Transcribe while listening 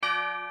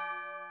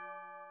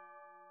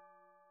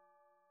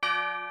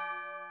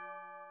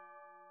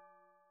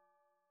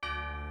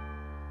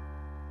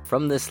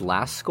from this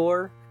last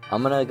score,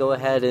 I'm gonna go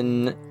ahead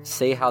and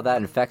say how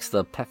that affects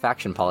the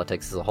faction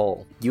politics as a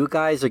whole. You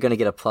guys are gonna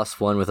get a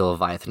 +1 with the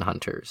Leviathan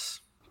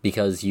Hunters,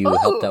 because you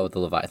helped out with the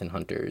Leviathan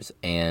Hunters,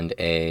 and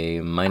a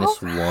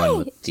 -1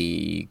 with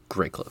the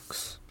Grey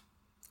Cloaks.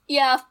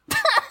 Yeah.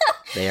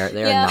 They are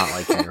not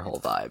liking your whole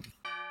vibe.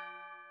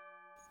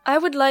 I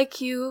would like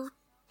you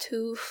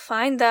to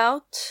find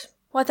out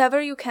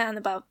whatever you can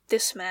about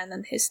this man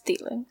and his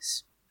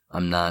dealings.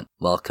 I'm not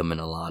welcome in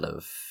a lot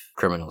of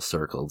criminal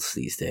circles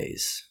these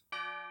days.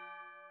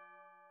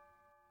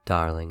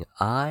 Darling,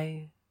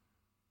 I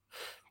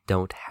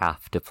don't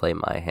have to play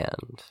my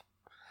hand.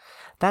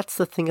 That's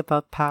the thing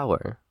about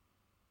power.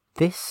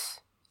 This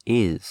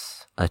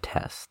is a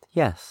test,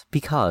 yes,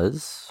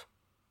 because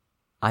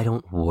I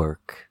don't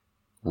work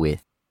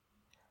with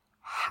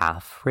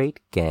half-rate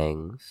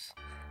gangs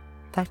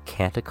that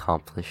can't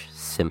accomplish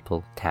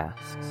simple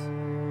tasks.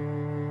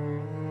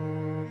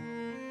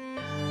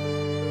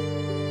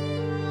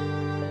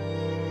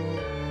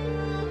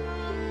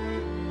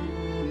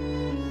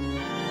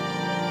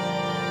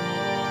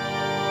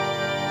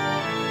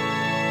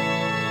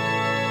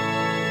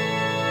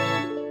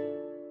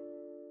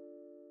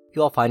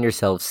 You all find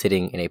yourselves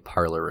sitting in a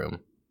parlor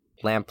room.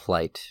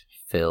 Lamplight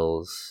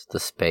fills the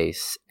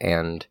space,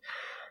 and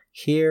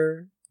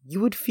here you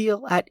would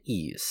feel at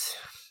ease,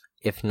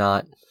 if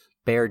not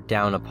bared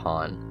down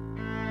upon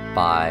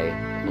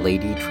by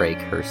Lady Drake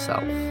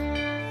herself.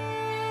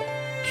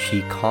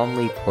 She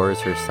calmly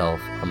pours herself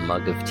a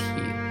mug of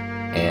tea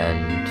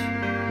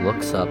and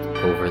looks up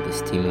over the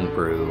steaming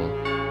brew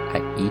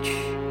at each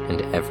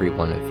and every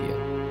one of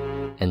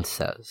you and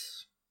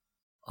says,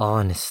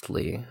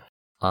 "Honestly,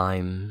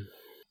 I'm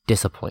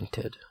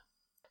disappointed.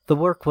 The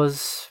work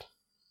was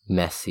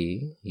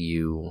messy.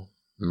 You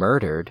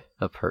murdered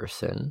a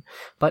person,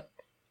 but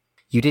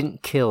you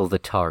didn't kill the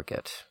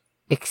target.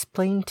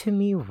 Explain to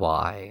me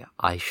why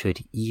I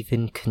should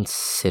even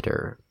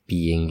consider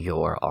being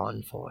your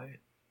envoy."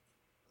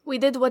 We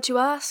did what you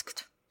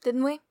asked,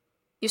 didn't we?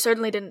 You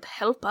certainly didn't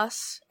help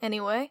us,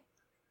 anyway.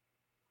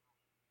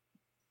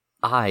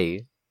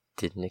 I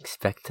didn't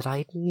expect that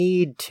I'd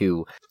need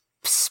to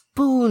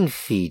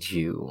spoon-feed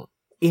you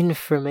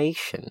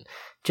information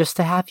just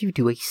to have you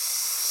do a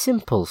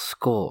simple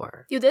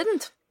score. You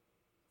didn't.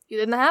 You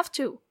didn't have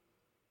to.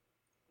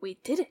 We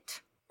did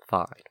it.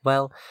 Fine.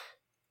 Well,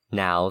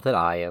 now that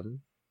I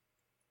am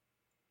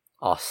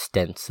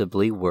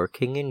ostensibly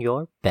working in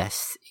your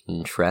best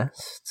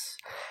interests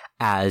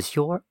as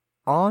your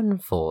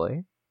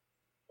envoy,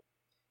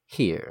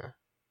 here,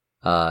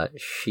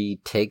 she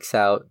takes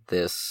out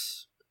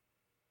this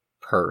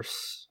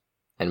purse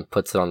and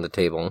puts it on the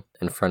table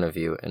in front of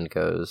you and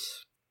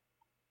goes,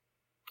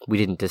 "We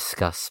didn't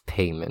discuss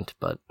payment,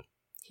 but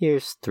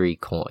here's 3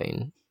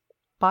 coin.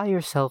 Buy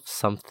yourself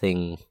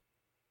something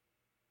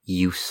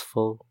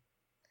useful."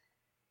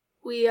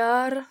 We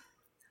are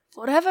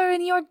forever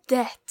in your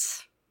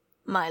debt,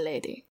 my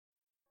lady.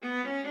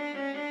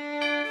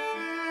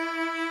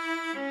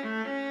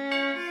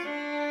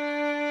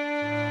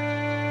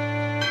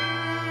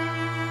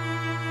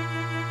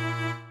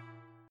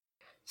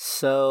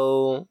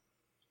 So,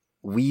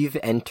 we've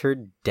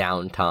entered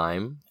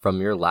downtime from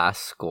your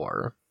last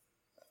score,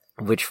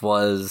 which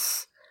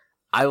was,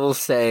 I will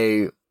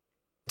say,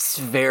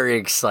 very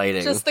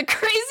exciting. Just the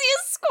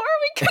craziest score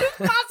we could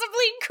have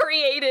possibly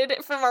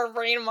created from our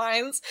brain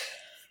minds.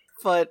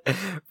 But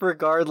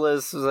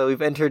regardless, so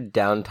we've entered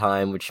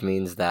downtime, which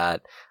means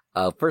that,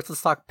 first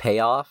let's talk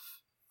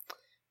payoff.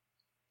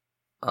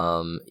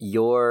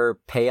 Your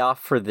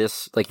payoff for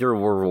this, like your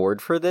reward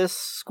for this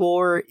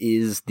score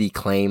is the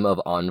claim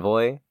of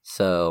envoy.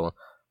 So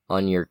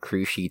on your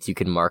crew sheets, you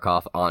can mark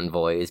off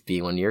envoy as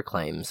being one of your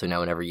claims. So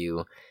now whenever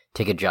you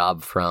take a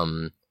job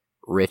from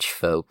rich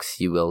folks,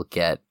 you will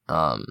get,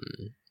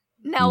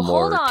 Now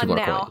hold on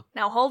now.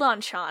 Now hold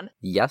on, Sean.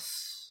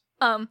 Yes?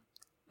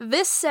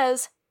 This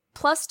says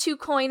 +2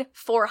 coin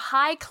for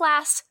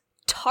high-class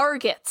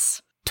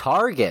targets.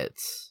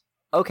 Targets?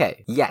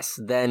 Okay, yes,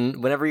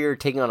 then whenever you're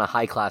taking on a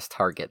high-class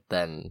target,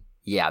 then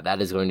yeah,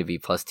 that is going to be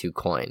 +2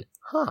 coin.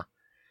 Huh.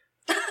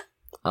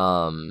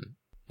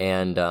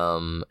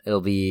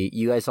 It'll be,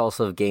 you guys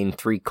also have gained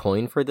 3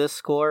 coin for this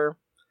score.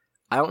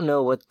 I don't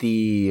know what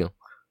the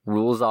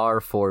rules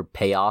are for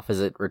payoff as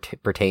it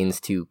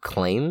pertains to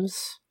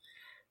claims,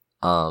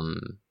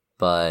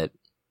 but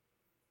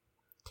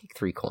take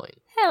 3 coin.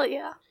 Hell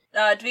yeah.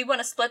 Do we want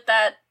to split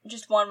that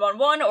just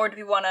 1-1-1, or do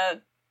we want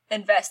to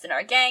invest in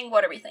our gang?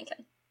 What are we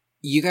thinking?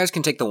 You guys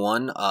can take the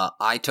 1.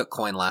 I took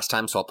coin last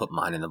time, so I'll put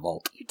mine in the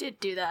vault. You did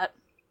do that.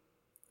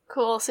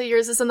 Cool, so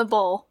yours is in the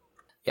bowl.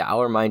 Yeah,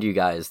 I'll remind you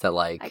guys that,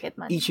 like, I get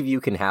money. each of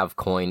you can have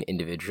coin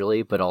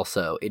individually, but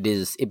also it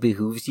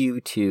behooves you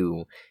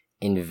to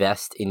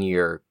invest in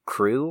your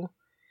crew,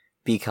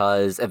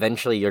 because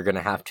eventually you're going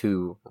to have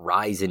to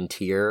rise in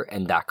tier,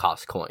 and that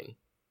costs coin.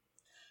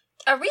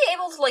 Are we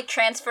able to, like,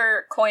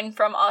 transfer coin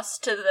from us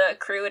to the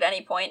crew at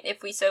any point,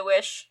 if we so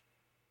wish?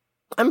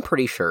 I'm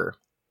pretty sure.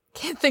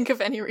 Can't think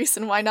of any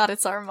reason why not,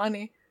 it's our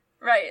money.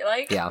 Right,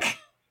 like... Yeah.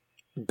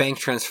 Bank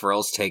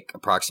transferals take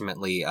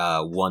approximately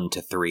 1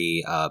 to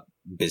 3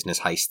 business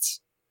heists.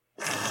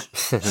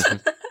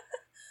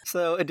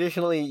 So,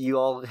 additionally, you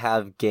all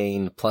have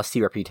gained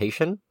 +2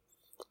 reputation.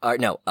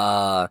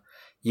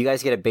 You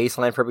guys get a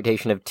baseline for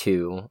reputation of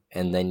 2,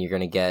 and then you're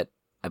going to get,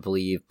 I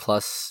believe,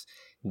 plus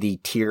the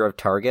tier of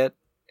target.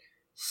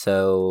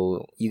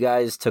 So, you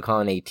guys took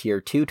on a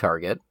tier 2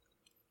 target.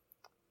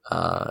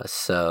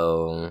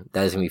 So,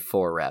 that is going to be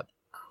 4 rep.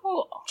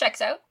 Cool.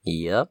 Checks out.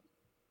 Yep.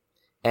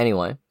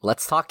 Anyway,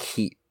 let's talk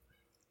heat.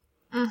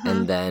 Mm-hmm.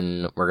 And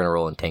then we're going to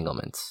roll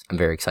entanglements. I'm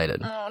very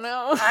excited. Oh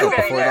no. I'm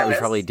very Before that, we nervous. should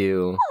probably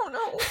do... Oh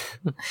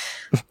no.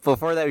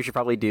 Before that, we should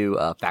probably do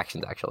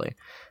factions, actually.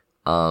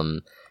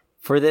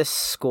 For this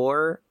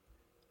score,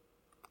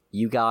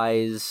 you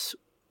guys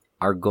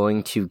are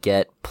going to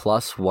get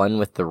 +1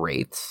 with the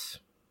rates.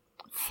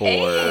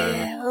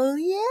 Hell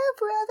yeah,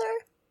 brother.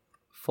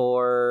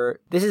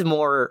 This is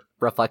more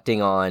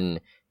reflecting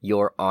on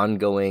your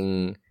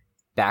ongoing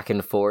back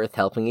and forth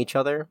helping each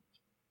other.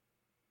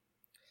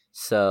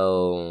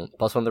 So,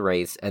 +1 the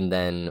race, and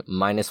then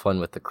 -1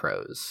 with the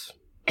crows.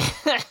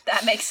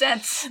 That makes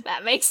sense.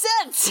 That makes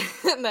sense.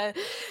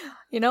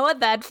 You know what?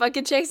 That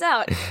fucking checks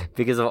out.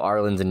 Because of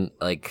Arlen's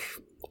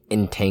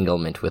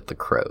entanglement with the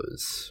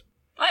crows.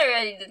 I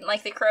already didn't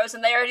like the crows,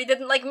 and they already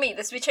didn't like me.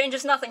 This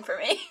changes nothing for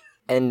me.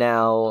 And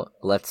now,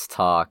 let's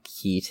talk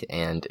heat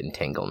and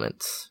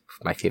entanglements.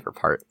 My favorite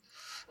part.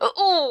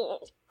 Oh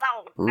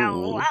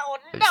no! Ooh, Oh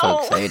I'm so no!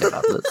 excited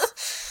about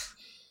this.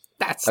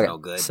 That's Okay, no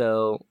good.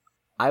 So,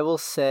 I will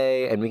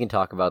say, and we can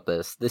talk about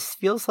this, this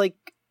feels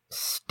like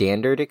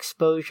standard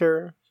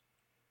exposure.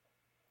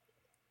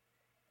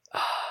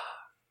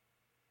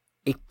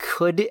 It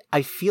could,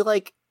 I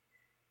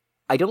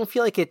don't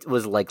feel like it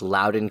was like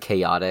loud and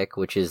chaotic,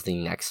 which is the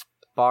next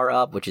bar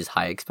up, which is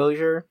high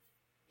exposure.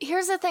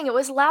 Here's the thing: it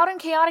was loud and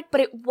chaotic,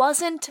 but it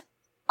wasn't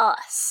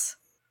us.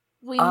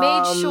 We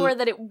made sure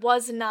that it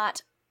was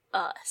not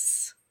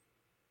us.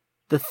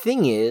 The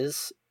thing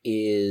is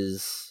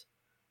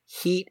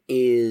heat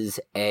is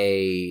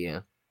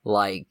an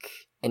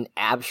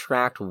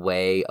abstract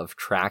way of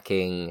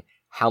tracking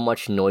how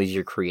much noise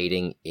you're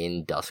creating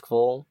in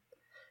Duskfall.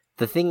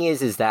 The thing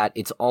is that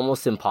it's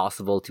almost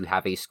impossible to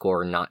have a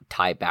score not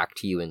tie back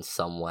to you in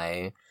some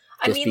way.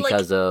 Just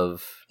because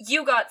of...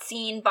 You got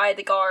seen by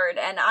the guard,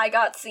 and I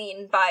got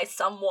seen by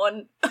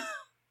someone.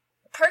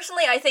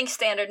 Personally, I think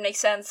standard makes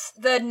sense.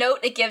 The note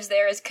it gives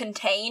there is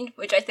contained,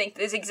 which I think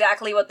is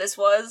exactly what this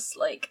was.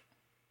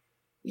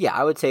 Yeah,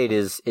 I would say it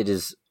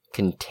is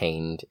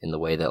contained in the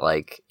way that,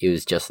 it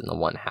was just in the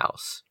one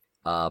house.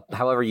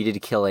 However, you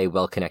did kill a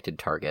well-connected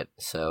target,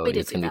 so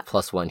it's going to be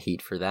 +1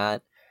 heat for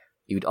that.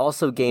 You'd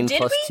also gain +2 heat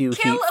for... Did we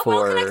kill a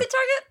well-connected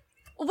target?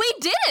 We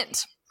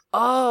didn't!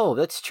 Oh,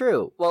 that's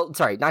true. Well,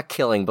 sorry, not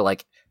killing,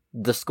 but,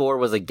 the score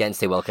was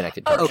against a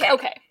well-connected target.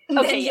 Okay.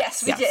 Then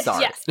yes, we did.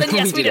 Sorry. Yes, then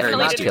yes, we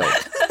definitely not did kill.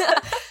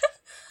 that.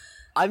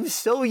 I'm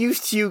so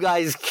used to you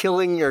guys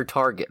killing your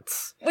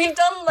targets. We've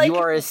done, You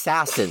are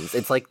assassins.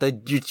 It's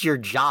it's your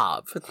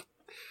job.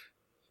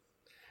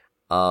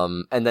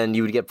 And then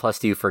you would get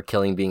 +2 for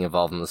killing being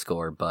involved in the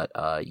score, but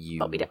you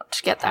But we don't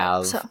get that,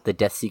 have so. the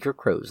Deathseeker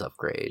Crows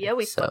upgrade. Yeah,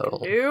 we so fucking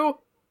do.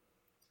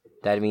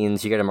 that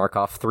means you got to mark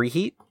off 3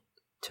 heat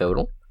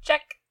total.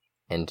 Check.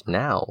 And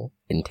now,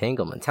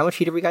 entanglements. How much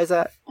heat are we guys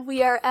at?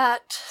 We are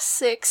at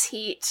 6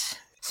 heat.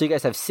 So you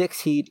guys have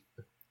 6 heat,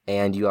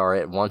 and you are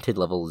at wanted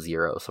level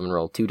 0. So I'm going to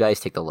roll 2 dice,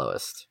 take the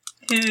lowest.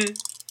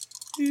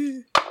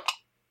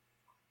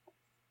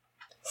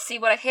 See,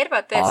 what I hate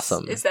about this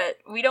Awesome. is that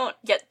we don't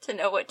get to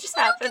know what just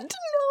No, happened.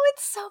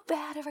 it's so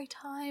bad every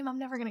time. I'm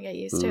never gonna get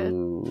used to it.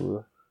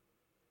 Ooh.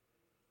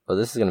 Oh,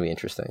 this is going to be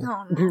interesting.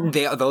 Oh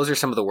no. Those are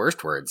some of the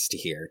worst words to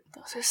hear.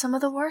 Those are some of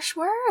the worst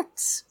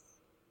words.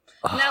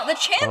 Now, the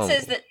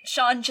chances Oh. that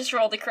Sean just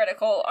rolled a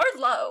critical are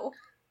low,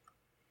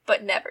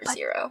 but never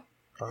 0.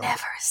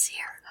 Never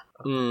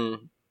 0.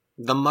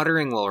 The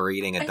muttering while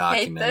reading a I hate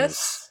document is...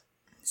 this.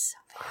 It's so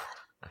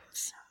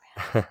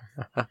bad. So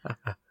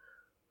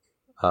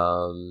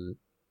bad.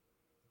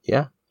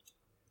 Yeah.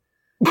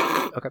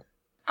 Okay.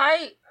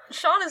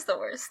 Sean is the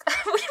worst.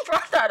 We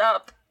brought that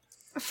up.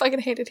 I fucking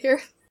hate it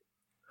here.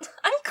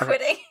 I'm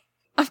quitting.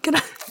 I'm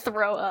gonna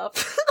throw up.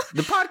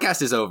 The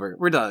podcast is over.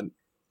 We're done.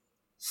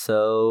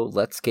 So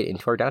let's get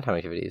into our downtime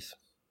activities.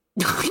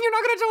 You're not going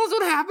to tell us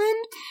what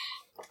happened?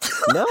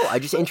 No, I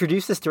just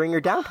introduced this during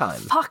your downtime.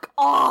 Fuck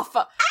off,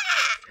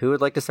 Who would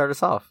like to start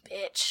us off?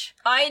 bitch.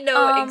 I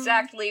know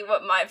exactly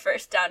what my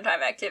first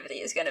downtime activity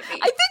is going to be.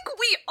 I think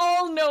we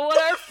all know what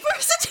our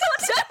first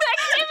downtime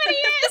activity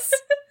is.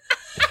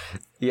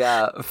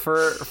 Yeah,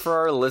 for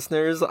our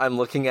listeners, I'm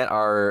looking at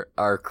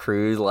our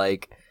crew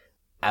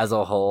as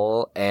a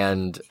whole,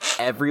 and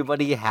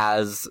everybody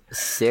has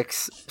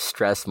 6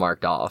 stress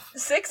marked off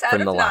 6 out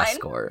from of the 9. last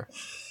score.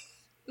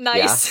 Yeah,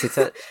 Nice. 6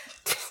 out,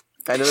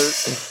 kind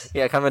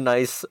of a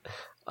nice.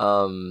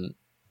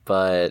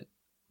 But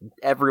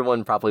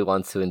everyone probably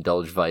wants to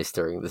indulge vice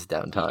during this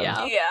downtime.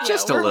 Yeah.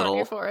 Just a we're little.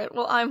 horny for it.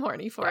 Well, I'm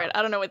horny for it.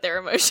 I don't know what their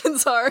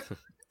emotions are.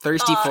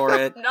 Thirsty for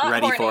it, not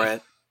ready horny. for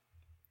it.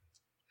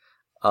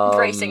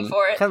 Bracing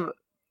for it. Kind of,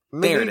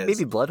 There it is.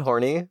 maybe blood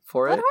horny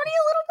for Blood it. horny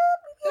a little bit?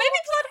 Maybe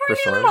blood For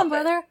horny sure. a Come little on,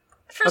 bit. brother.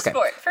 For Okay.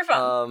 sport, for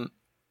fun.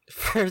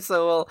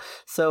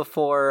 So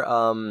for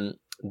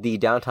the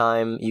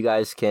downtime, you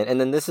guys can, and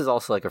then this is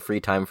also like a free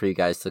time for you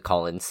guys to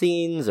call in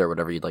scenes or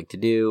whatever you'd like to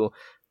do.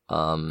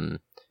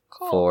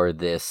 For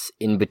this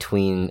in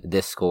between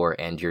this score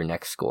and your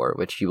next score,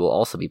 which you will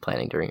also be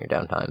planning during your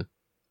downtime.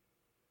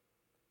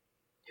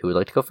 Who would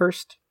like to go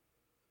first?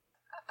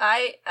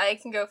 I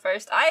can go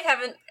first. I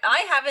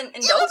haven't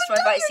indulged my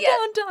vice yet.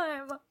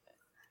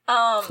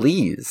 Downtime.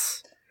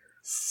 Please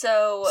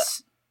So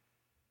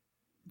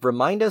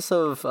remind us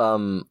of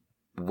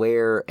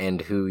where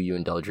and who you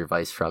indulge your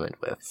vice from it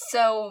with.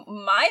 So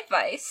my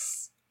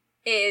vice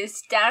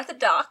is down at the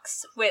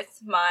docks with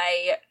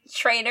my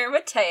trainer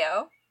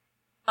Mateo.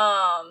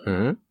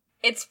 Mm-hmm.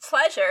 It's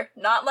pleasure,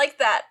 not like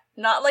that.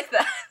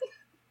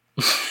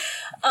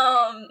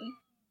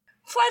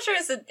 Pleasure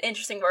is an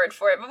interesting word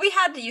for it, but we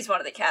had to use one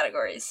of the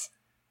categories.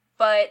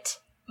 But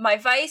my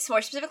vice,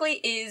 more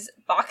specifically, is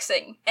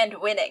boxing and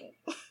winning.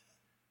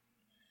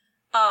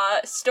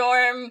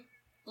 Storm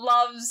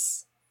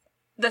loves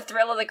the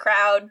thrill of the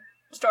crowd.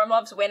 Storm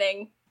loves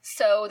winning.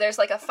 So there's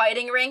like a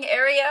fighting ring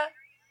area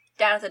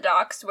down at the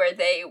docks where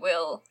they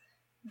will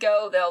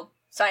go. They'll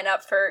sign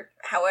up for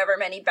however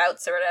many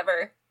bouts or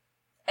whatever.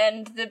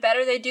 And the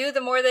better they do,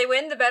 the more they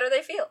win, the better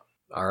they feel.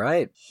 All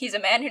right. He's a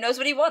man who knows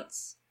what he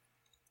wants.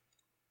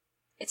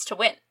 It's to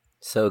win.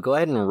 So go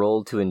ahead and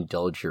roll to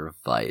indulge your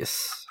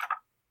vice.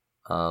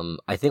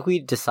 I think we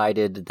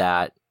decided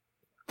that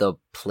the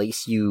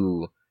place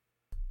you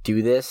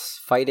do this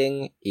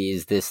fighting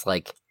is this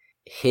like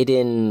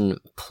hidden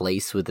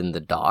place within the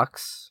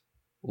docks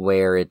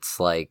where it's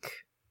like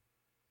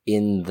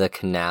in the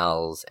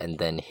canals and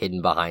then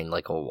hidden behind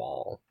like a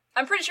wall.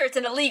 I'm pretty sure it's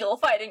an illegal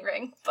fighting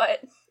ring,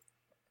 but...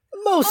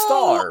 Most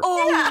are.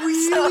 Yeah,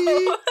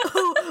 really?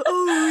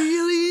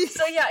 Really?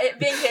 So yeah, it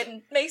being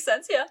hidden makes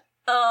sense, yeah.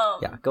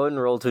 Yeah, go ahead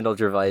and roll to indulge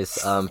your vice.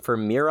 For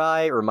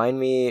Mirai, remind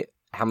me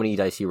how many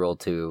dice you rolled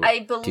to I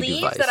do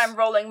believe vice. that I'm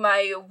rolling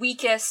my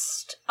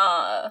weakest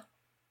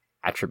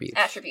Attributes.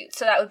 attribute.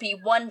 So that would be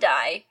 1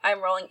 die.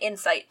 I'm rolling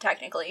insight,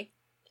 technically.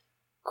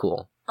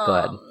 Cool. Go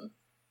ahead.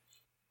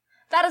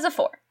 That is a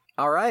 4.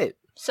 All right.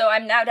 So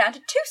I'm now down to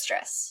 2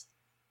 stress.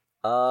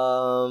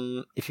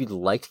 If you'd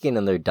like to get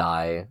another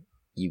die,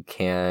 you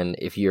can.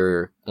 If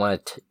you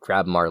want to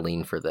grab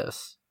Marlene for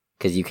this,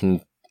 because you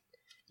can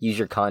use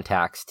your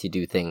contacts to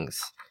do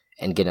things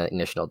and get an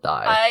additional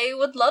die. I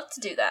would love to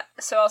do that.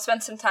 So I'll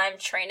spend some time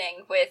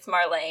training with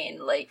Marlene,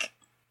 like,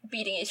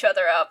 beating each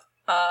other up,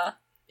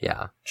 Yeah,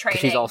 'cause training.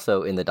 she's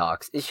also in the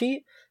docks. Is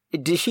she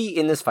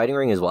in this fighting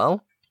ring as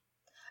well?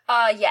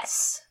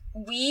 Yes.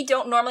 We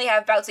don't normally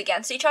have bouts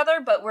against each other,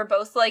 but we're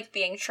both, like,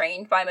 being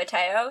trained by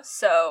Mateo,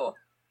 so,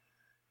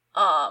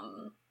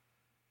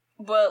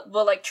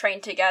 we'll like,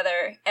 train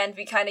together, and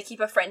we kind of keep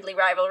a friendly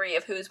rivalry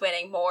of who's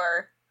winning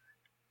more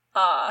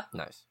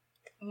Nice.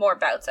 more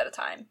bouts at a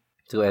time.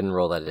 So go ahead and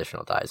roll that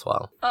additional die as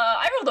well.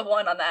 I rolled a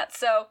 1 on that,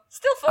 so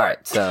still 4. All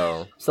right,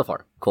 so still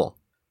 4. Cool.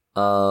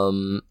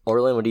 Orlin,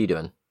 what are you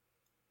doing?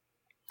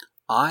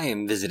 I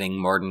am visiting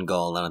Martin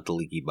Gull down at the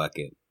Leaky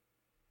Bucket.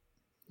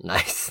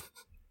 Nice.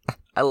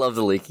 I love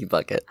the leaky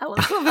bucket. I love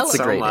It's a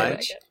so great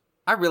much. name.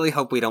 I really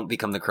hope we don't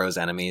become the crow's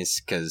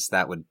enemies, because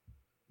that would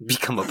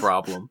become a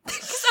problem.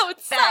 So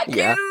it's Bad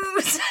Yeah.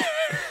 news!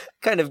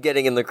 Kind of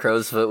getting in the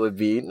crow's foot would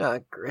be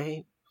not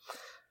great.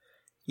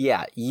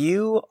 Yeah,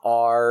 you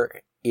are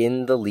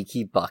in the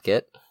leaky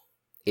bucket.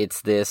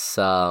 It's this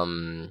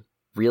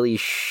really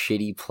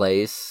shitty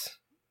place.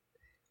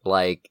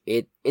 Like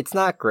it's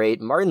not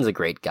great. Martin's a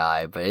great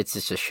guy, but it's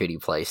just a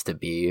shitty place to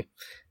be.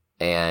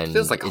 And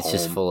Feels like it's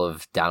just home. full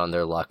of down on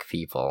their luck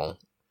people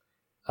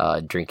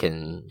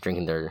drinking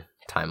their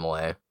time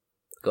away.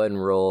 Go ahead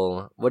and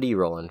roll. What are you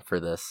rolling for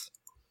this?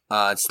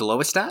 It's the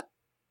lowest stat?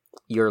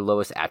 Your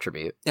lowest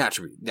attribute.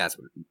 Attribute, that's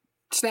what.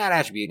 Stat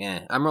attribute,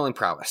 I'm rolling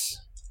prowess.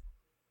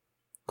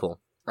 Cool.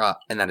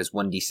 And that is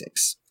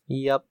 1d6.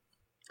 Yep.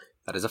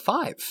 That is a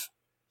 5.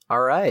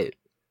 All right.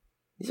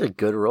 These are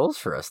good rolls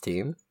for us,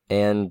 team.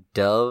 And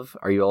Dove,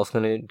 are you also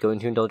going to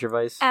indulge your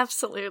vice?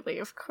 Absolutely,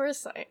 of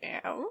course I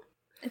am.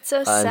 It's so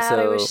And sad.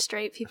 I wish so-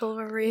 straight people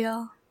were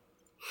real.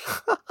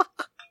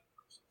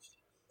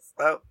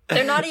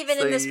 They're not even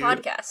So in this you-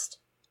 podcast.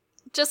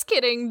 Just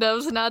kidding.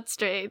 Dove's not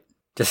straight.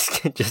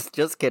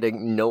 Just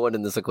kidding. No one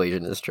in this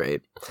equation is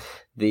straight.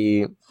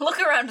 Look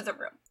around the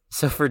room.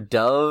 So for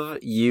Dove,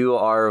 you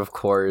are of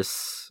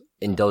course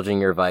indulging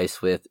your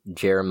vice with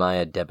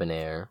Jeremiah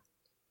Debonair,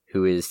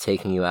 who is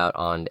taking you out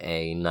on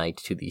a night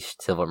to the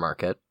silver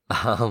market.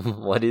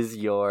 What is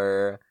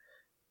your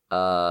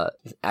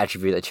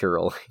attribute that you're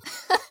rolling?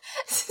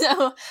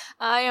 So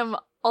I am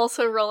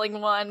also rolling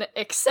 1,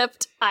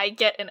 except I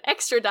get an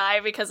extra die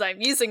because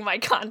I'm using my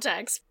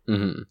contacts.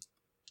 Mm-hmm.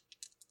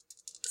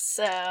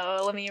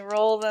 So let me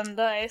roll them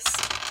dice.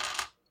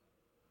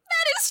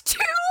 That is 2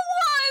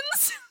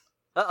 1s!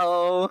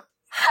 Uh-oh.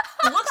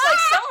 Looks like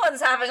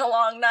someone's having a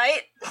long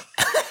night.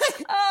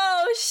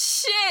 Oh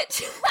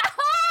shit!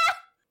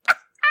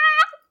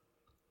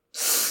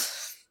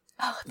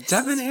 Oh,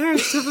 Debonair,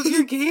 step up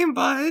your game,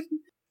 bud.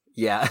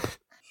 Yeah.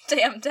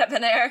 Damn,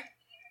 Debonair.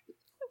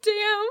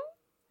 Damn.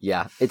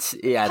 Yeah. Pipe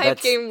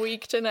That's game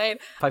week tonight.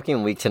 pipe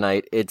game week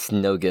tonight. It's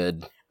no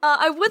good.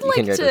 I would You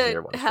can like get this in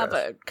your to one have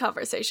stress. a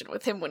conversation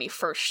with him when he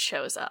first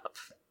shows up.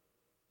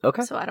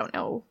 Okay. So I don't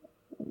know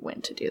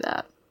when to do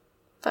that.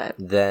 But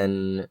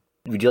Then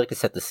would you like to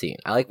set the scene?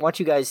 I want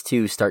you guys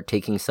to start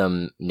taking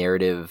some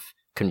narrative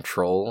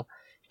control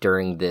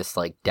during this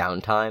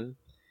downtime.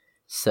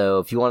 So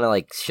if you want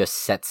to just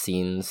set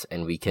scenes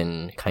and we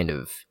can kind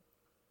of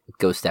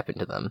go step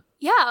into them.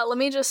 yeah, let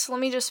me just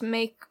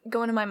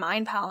go into my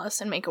mind palace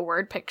and make a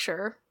word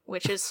picture,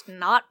 which is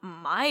not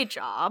my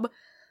job.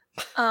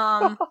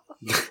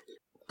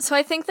 So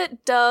I think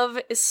that Dove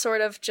is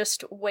sort of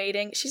just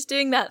waiting. She's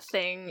doing that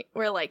thing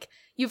where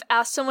you've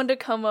asked someone to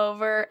come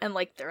over and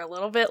they're a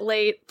little bit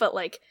late, but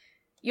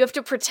you have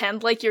to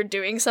pretend like you're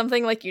doing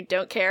something you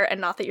don't care,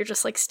 and not that you're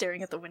just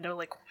staring at the window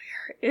where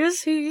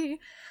is he?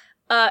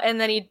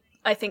 And then he,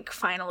 I think,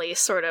 finally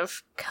sort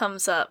of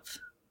comes up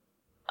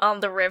on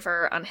the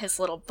river on his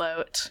little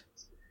boat,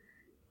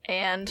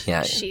 and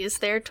she's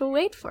there to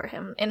wait for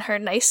him in her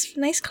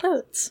nice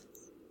clothes.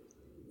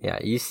 Yeah,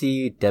 you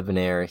see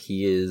Debonair,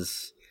 he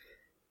is...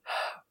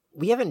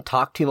 We haven't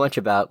talked too much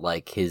about,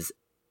 his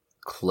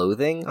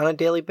clothing on a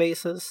daily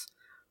basis,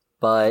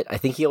 but I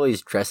think he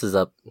always dresses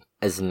up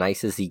as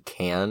nice as he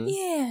can.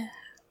 Yeah.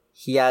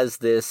 He has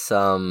this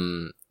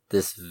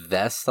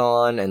vest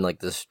on and,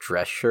 this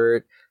dress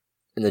shirt,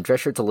 and the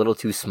dress shirt's a little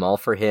too small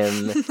for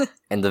him,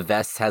 and the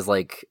vest has,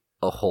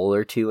 a hole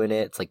or two in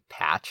it. It's,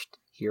 patched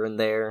here and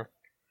there.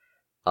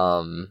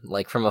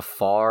 From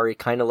afar, it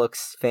kind of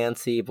looks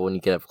fancy, but when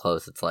you get up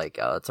close, it's oh,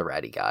 it's a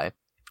ratty guy.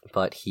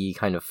 But he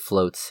kind of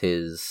floats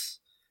his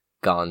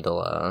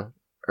gondola,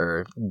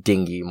 or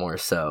dinghy more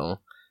so,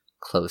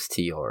 close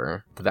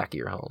to the back of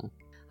your home.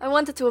 I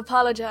wanted to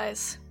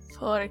apologize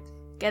for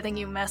getting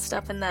you messed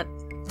up in that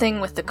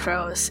thing with the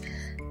crows.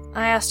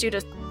 I asked you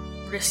to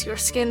risk your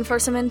skin for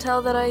some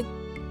intel that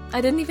I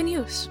didn't even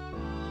use.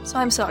 So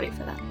I'm sorry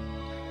for that.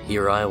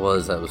 Here I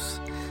was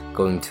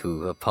going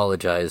to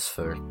apologize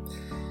for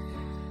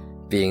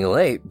being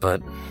late,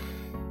 but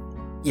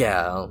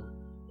yeah,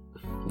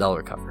 I'll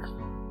recover.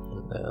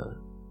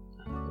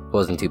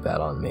 Wasn't too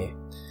bad on me.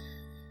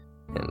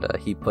 And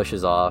he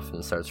pushes off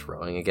and starts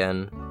rowing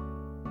again.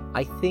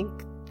 I think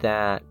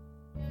that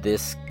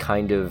this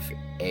kind of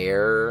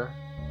air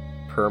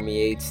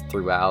permeates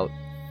throughout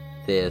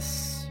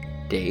this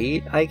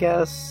date, I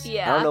guess?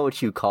 Yeah. I don't know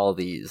what you call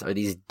these. Are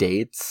these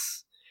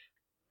dates?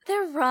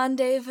 They're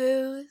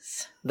rendezvous.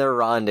 They're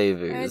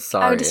rendezvous, I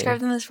sorry. would describe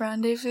them as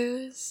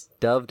rendezvous.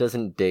 Dove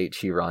doesn't date,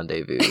 she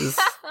rendezvous.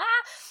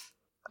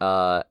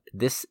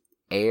 This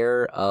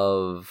air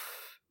of...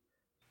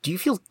 Do you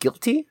feel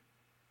guilty?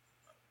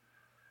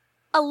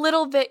 A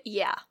little bit,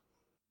 yeah.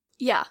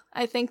 Yeah,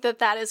 I think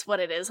that is what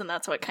it is, and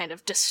that's what kind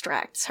of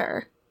distracts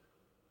her.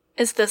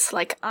 Is this,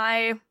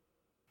 I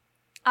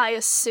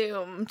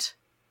assumed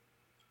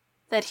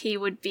that he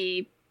would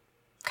be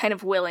kind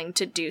of willing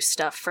to do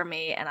stuff for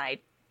me, and I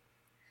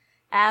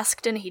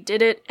asked and he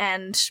did it,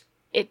 and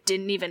it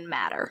didn't even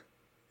matter.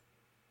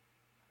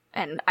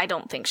 And I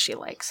don't think she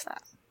likes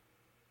that.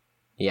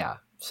 Yeah,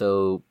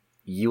 so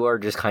you are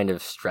just kind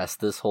of stressed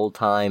this whole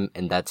time,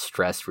 and that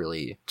stress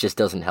really just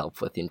doesn't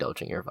help with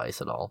indulging your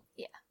vice at all.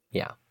 Yeah.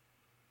 Yeah.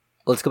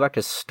 Let's go back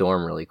to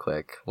Storm really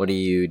quick. What are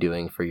you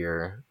doing for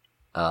your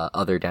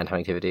other downtime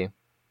activity?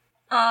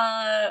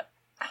 I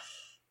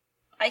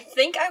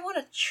think I want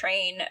to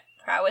train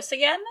prowess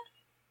again.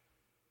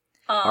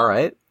 All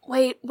right.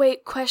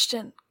 Wait,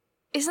 question.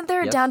 Isn't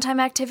there a Yes? downtime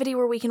activity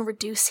where we can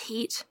reduce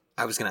heat?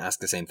 I was going to ask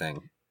the same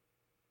thing.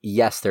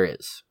 Yes, there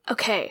is.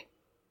 Okay.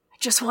 I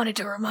just wanted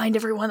to remind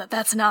everyone that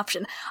that's an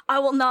option. I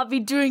will not be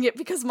doing it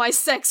because my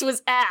sex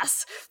was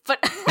ass, but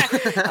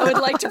I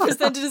would like to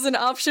present it as an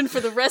option for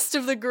the rest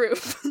of the group.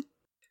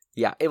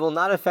 Yeah, it will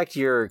not affect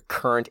your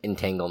current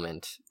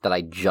entanglement that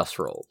I just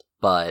rolled,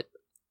 but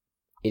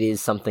it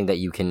is something that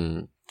you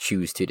can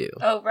choose to do.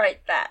 Oh, right,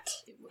 that.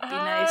 It would be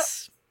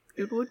nice.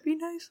 It would be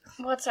nice.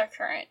 What's our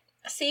current?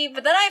 See,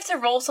 but then I have to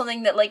roll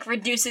something that,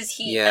 reduces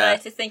heat, and Yeah. I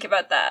have to think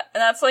about that.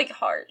 And that's,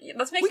 hard.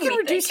 That's making We can me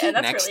reduce think, heat and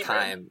that's next really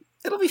time. rude.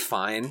 It'll be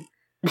fine.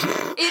 It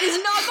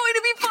is not going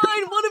to be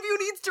fine. One of you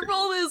needs to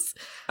roll this.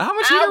 How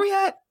much heat are we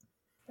at?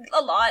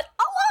 A lot.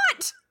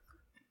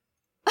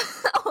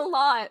 A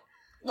lot.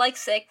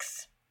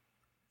 6.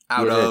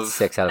 Out You did of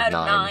 6 out Out of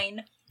of 9.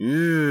 9.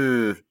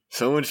 Ooh,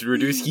 so much to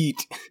reduce heat.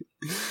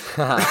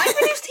 I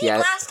reduced heat Yeah.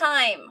 last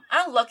time. I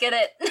don't look at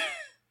it.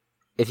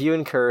 If you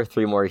incur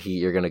 3 more heat,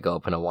 you're going to go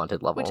up in a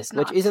wanted level, Which is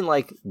not- isn't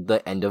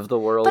the end of the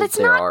world. But it's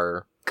there not-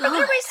 are... Are there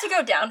ways to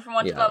go down from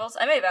wanted Yeah. levels?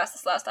 I may have asked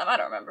this last time. I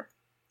don't remember.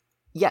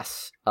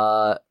 Yes.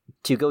 To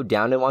go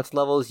down in wanted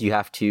levels, you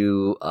have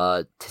to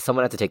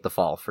someone has to take the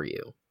fall for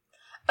you.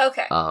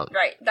 Okay, Um,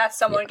 right. That's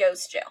someone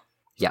goes to jail.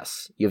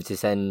 Yes, you have to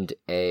send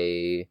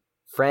a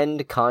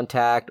friend,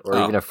 contact, or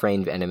Oh. even a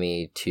framed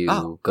enemy to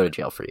Oh. go to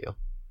jail for you.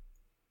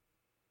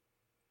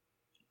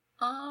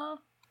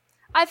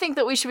 I think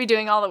that we should be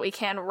doing all that we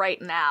can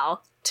right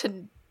now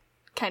to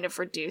kind of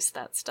reduce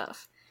that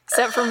stuff.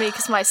 Except for me,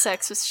 because my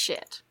sex was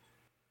shit.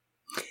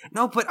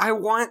 No, but I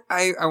want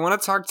to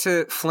talk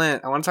to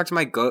Flint. I want to talk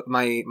to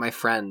my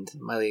friend,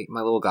 my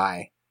little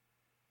guy.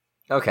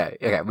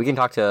 Okay, we can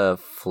talk to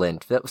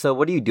Flint. So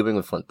what are you doing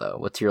with Flint, though?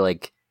 What's your,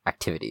 like,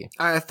 activity?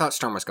 I thought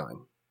Storm was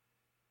going.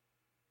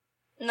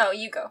 No,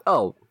 you go.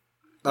 Oh.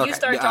 Okay. You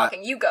start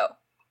talking, you go.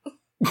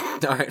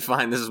 Alright,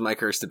 fine. This is my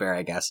curse to bear,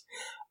 I guess.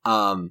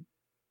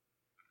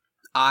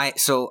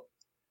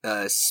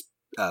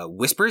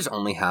 Whispers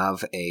only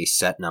have a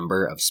set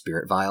number of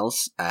spirit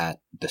vials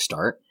at the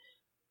start,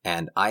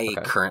 and I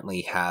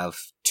currently have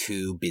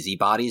 2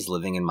 busybodies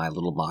living in my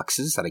little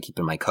boxes that I keep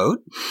in my coat.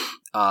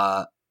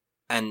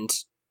 And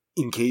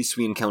in case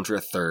we encounter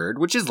a third,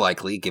 which is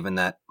likely given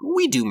that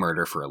we do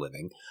murder for a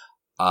living,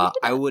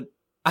 I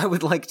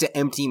would like to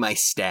empty my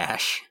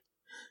stash.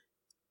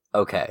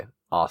 Okay,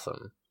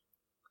 awesome.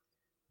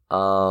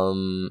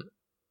 I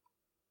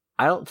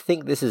don't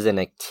think this is an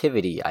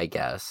activity, I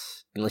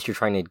guess, unless you're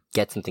trying to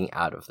get something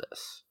out of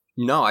this.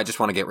 No, I just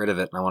want to get rid of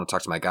it, and I want to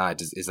talk to my guy.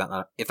 Is that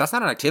not? If that's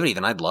not an activity,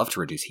 then I'd love to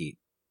reduce heat.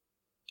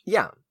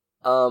 Yeah.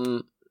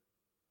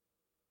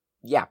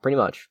 Yeah, pretty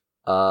much.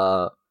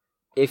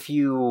 If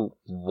you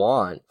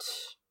want,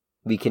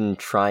 we can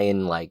try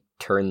and, like,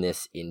 turn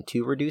this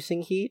into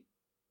reducing heat.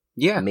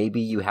 Yeah. Maybe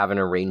you have an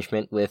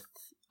arrangement with,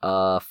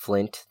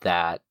 Flint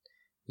that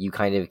you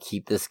kind of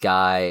keep this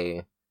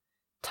guy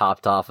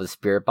topped off with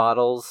spirit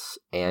bottles,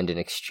 and in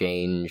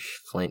exchange,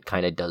 Flint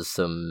kind of does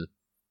some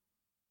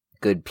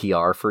good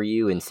PR for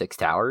you in 6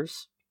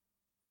 towers.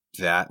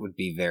 That would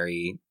be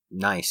very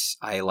nice.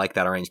 I like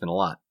that arrangement a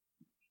lot.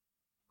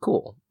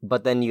 Cool.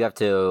 But then you'll have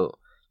to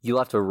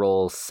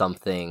roll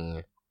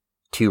something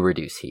to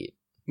reduce heat.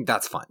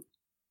 That's fine.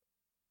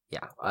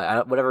 Yeah,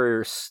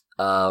 whatever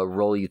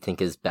roll you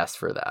think is best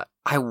for that.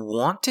 I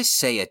want to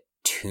say a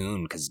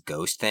tune because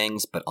ghost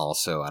things, but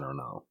also I don't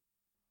know.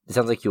 It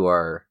sounds like you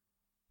are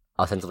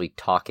ostensibly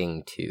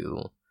talking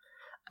to.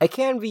 It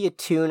can be a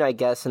tune, I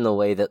guess, in the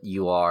way that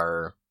you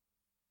are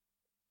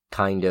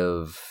kind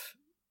of.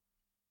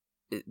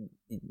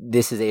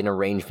 This is an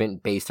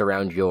arrangement based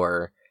around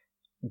your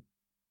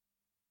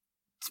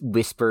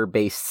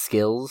whisper-based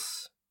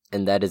skills,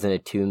 and that isn't a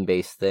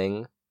tune-based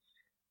thing.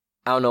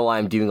 I don't know why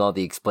I'm doing all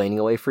the explaining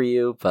away for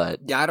you, but...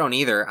 Yeah, I don't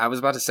either. I was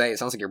about to say, it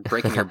sounds like you're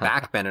breaking your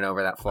back bending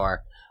over that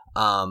far.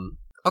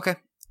 Okay.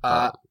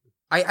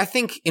 I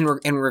think in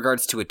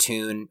regards to a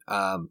tune,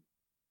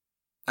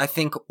 I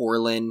think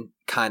Orlin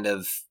kind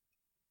of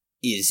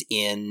is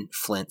in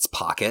Flint's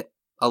pocket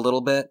a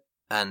little bit,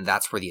 and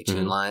that's where the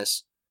attune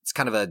lies. It's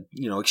kind of a,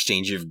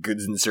 exchange of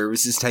goods and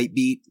services type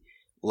beat.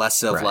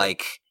 Less of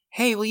like,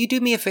 hey, will you do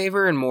me a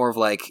favor? And more of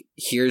like,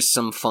 here's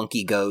some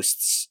funky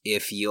ghosts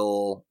if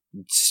you'll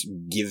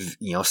give,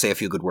 say a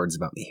few good words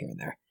about me here and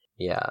there.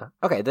 Yeah.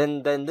 Okay,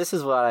 then this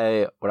is what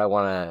I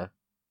want to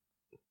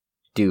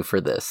do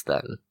for this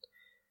then.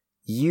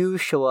 You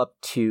show up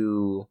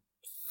to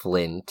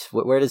Flint.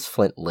 Where does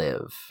Flint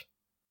live?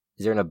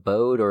 Is there an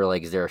abode or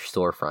like is there a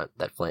storefront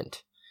that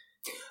Flint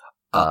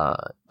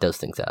does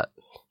things at?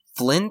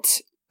 Flint,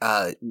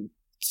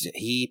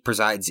 he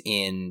presides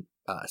in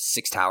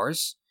 6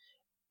 towers,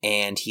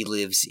 and he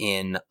lives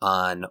in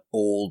an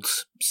old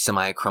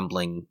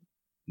semi-crumbling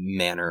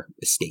manor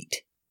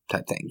estate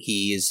type thing.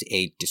 He is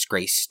a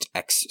disgraced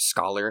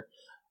ex-scholar.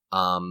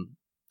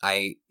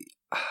 I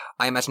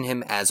imagine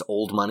him as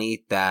old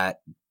money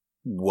that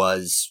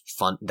was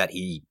fun that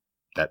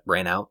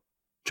ran out,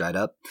 dried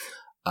up,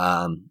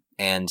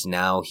 and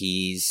now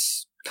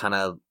he's kind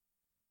of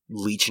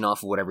leeching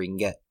off of whatever he can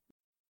get.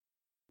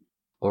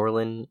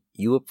 Orlin,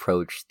 you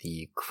approach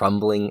the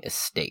crumbling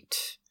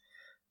estate.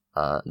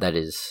 That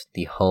is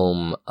the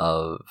home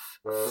of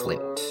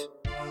Flint.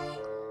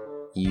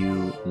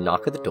 You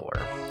knock at the door,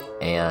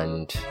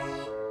 and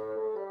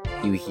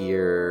you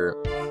hear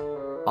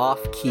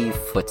off-key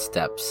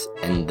footsteps,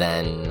 and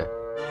then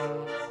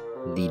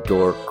the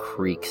door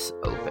creaks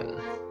open.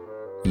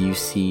 You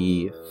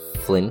see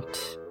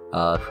Flint,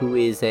 who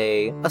is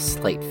a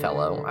slight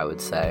fellow, I would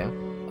say.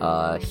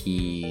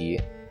 He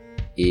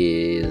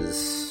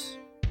is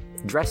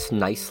dressed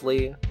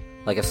nicely,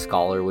 like a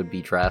scholar would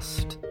be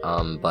dressed,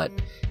 but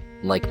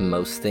like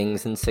most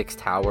things in 6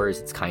 towers,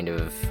 it's kind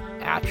of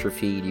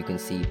atrophied. You can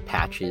see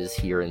patches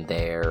here and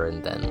there,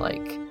 and then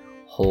like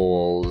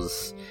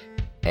holes,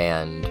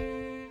 and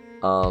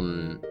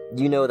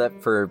you know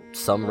that for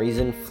some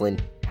reason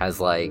Flint has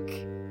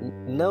like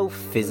no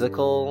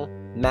physical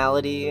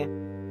malady,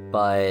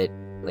 but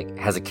like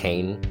has a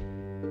cane.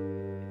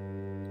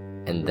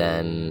 And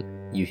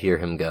then you hear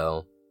him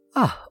go,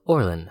 "Ah,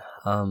 Orlin,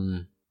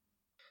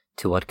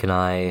 to what can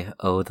I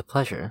owe the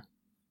pleasure?"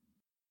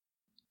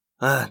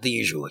 The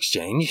usual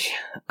exchange.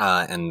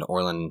 And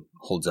Orlin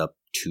holds up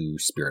 2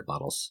 spirit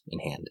bottles in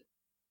hand.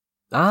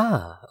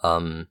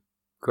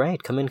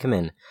 Great, come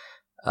in.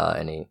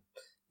 And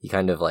he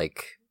kind of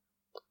like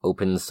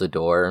opens the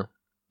door,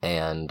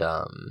 and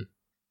I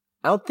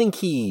don't think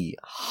he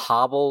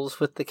hobbles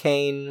with the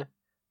cane,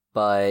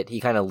 but he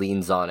kind of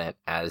leans on it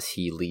as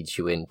he leads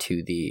you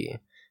into the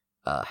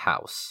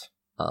house.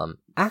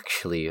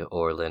 Actually,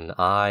 Orlin,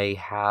 I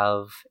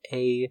have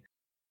a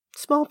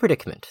small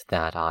predicament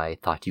that I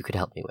thought you could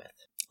help me with.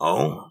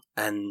 Oh,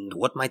 and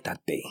what might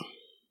that be?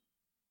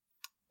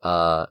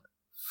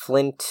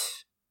 Flint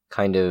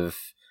kind of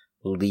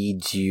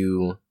leads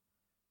you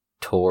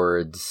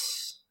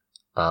towards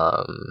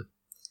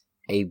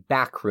a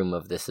back room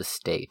of this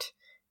estate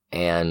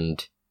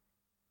and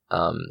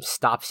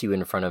stops you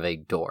in front of a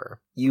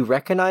door. You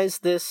recognize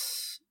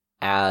this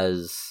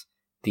as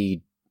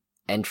the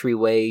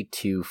entryway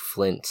to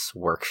Flint's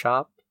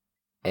workshop,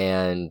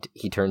 and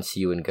he turns to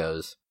you and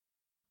goes,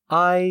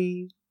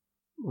 I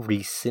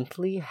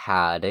recently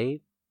had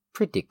a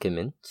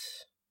predicament,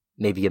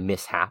 maybe a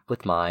mishap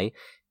with my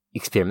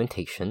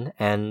experimentation,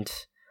 and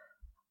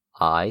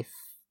I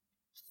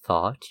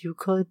thought you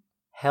could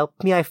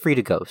help me. I freed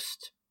a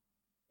ghost.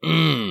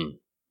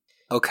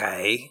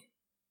 Okay.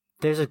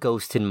 There's a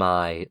ghost in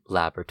my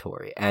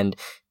laboratory, and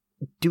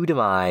due to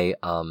my,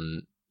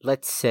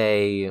 let's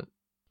say,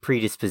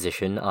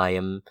 predisposition, I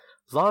am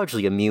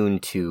largely immune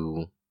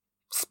to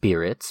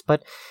spirits,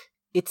 but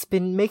it's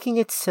been making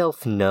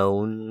itself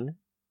known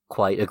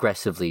quite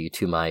aggressively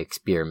to my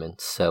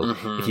experiments, so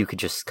if you could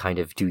just kind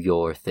of do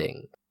your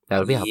thing, that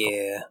would be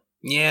helpful.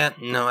 Yeah,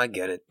 no, I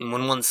get it.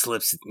 When one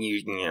slips,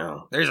 you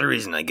know, there's a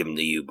reason I give them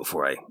to you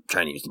before I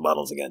try and use the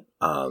bottles again.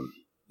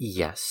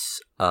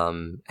 Yes,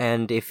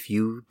 and if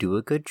you do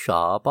a good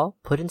job, I'll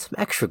put in some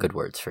extra good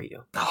words for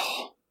you.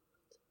 Oh,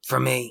 for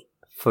me?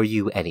 For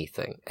you,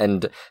 anything.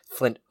 And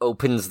Flint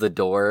opens the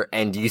door,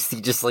 and you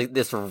see just, like,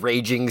 this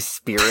raging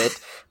spirit,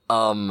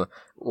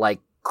 like,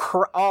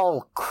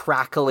 all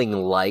crackling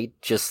light,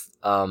 just,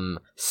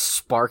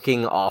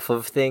 sparking off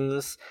of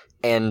things,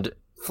 and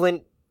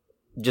Flint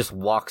just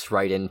walks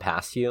right in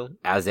past you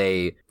as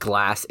a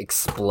glass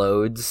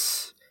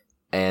explodes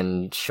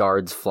and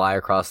shards fly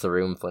across the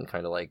room. Flint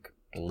kind of, like,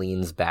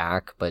 leans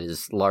back, but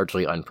is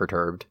largely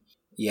unperturbed.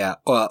 Yeah,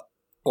 well,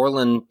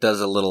 Orlin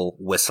does a little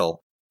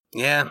whistle.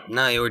 Yeah,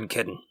 no, you weren't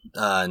kidding.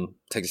 And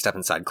take a step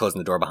inside, closing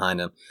the door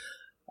behind him.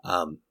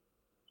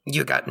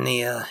 You got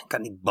any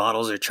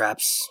bottles or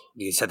traps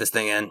you can set this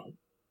thing in?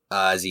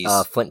 As he's...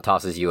 Flint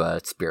tosses you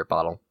a spirit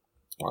bottle.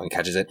 Well, he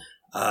catches it.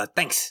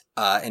 Thanks.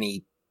 And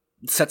he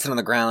sets it on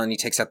the ground, and he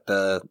takes out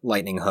the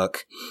lightning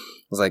hook.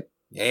 He's like,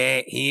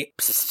 hey,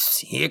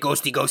 here,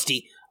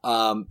 ghosty.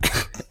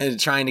 And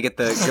trying to get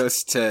the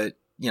ghost to,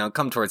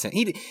 come towards him.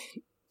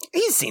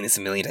 He's seen this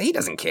a million times. He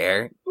doesn't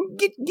care.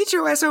 Get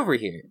your ass over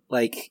here.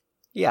 Like,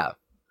 yeah.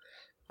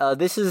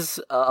 This is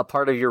a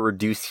part of your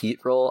reduced heat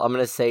roll. I'm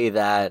going to say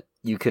that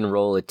you can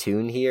roll a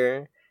tune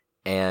here,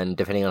 and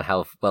depending on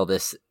how well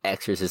this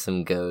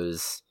exorcism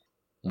goes,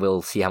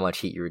 we'll see how much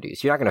heat you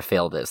reduce. You're not going to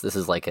fail this. This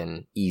is like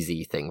an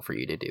easy thing for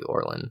you to do,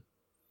 Orlin.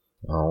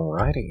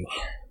 Alrighty.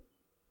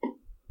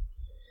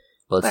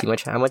 Well, let's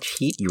see how much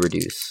heat you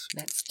reduce.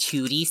 That's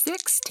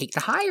 2d6. Take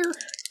the higher.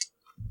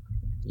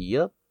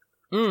 Yep.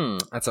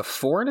 That's a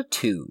 4 and a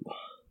 2.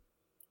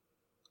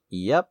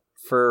 Yep.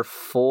 For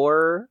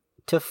 4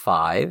 to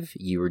 5,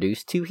 you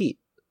reduce 2 heat.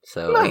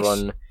 So nice.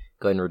 Everyone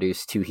go ahead and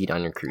reduce 2 heat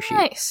on your crew sheet.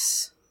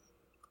 Nice.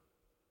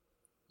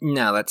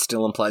 Now, that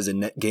still implies a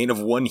net gain of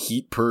 1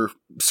 heat per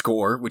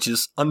score, which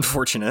is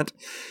unfortunate.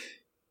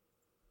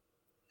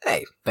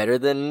 Hey, better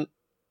than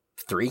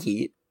 3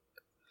 heat.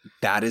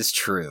 That is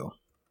true.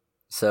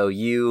 So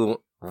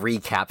you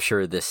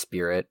recapture this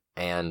spirit,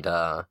 and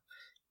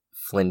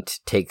Flint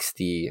takes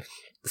the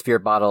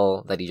spirit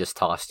bottle that he just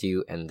tossed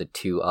you and the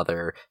 2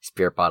 other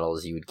spirit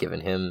bottles you had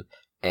given him,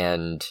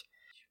 and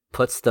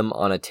puts them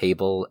on a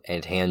table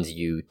and hands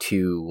you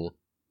 2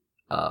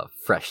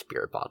 fresh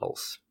spirit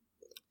bottles.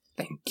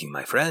 Thank you,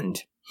 my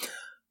friend.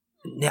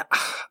 Now,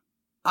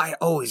 I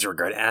always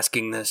regret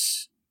asking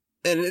this,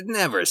 and it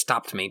never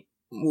stopped me.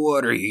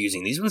 What are you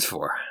using these ones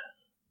for?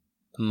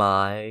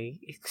 My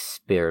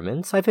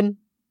experiments. I've been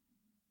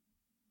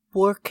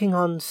working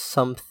on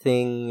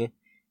something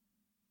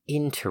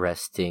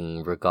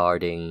interesting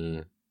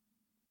regarding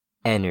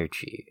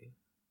energy.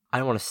 I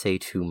don't want to say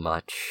too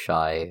much.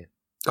 Oh,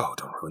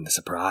 don't ruin the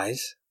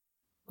surprise.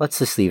 Let's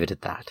just leave it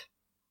at that.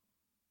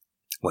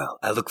 Well,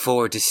 I look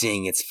forward to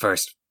seeing its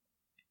first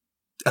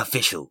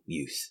official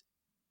use.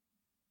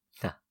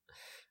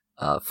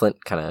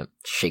 Flint kind of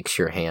shakes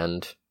your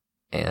hand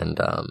and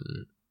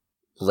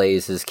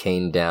lays his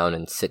cane down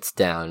and sits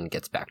down and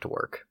gets back to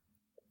work.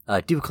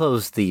 Do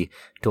close the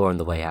door on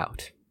the way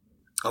out.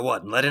 Oh,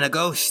 what? Let in a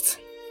ghost?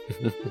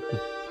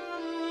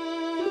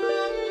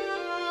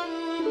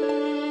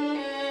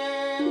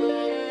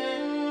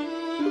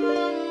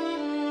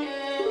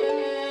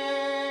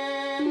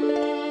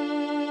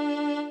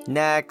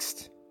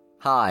 Next.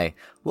 Hi,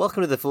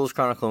 welcome to the Fool's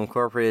Chronicle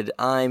Incorporated.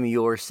 I'm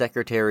your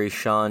secretary,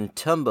 Sean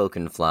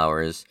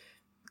Tumbokenflowers.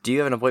 Do you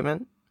have an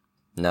appointment?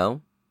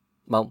 No?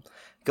 Well,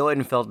 go ahead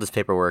and fill out this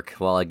paperwork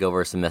while I go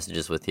over some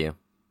messages with you.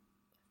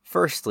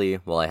 Firstly,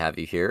 while I have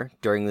you here,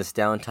 during this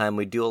downtime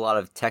we do a lot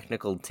of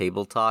technical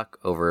table talk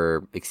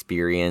over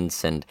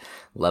experience and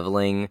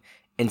leveling.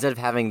 Instead of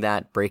having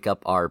that break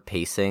up our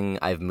pacing,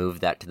 I've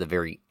moved that to the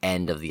very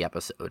end of the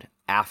episode,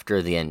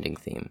 after the ending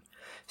theme.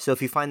 So if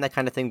you find that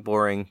kind of thing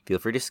boring, feel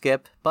free to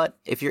skip, but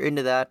if you're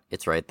into that,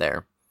 it's right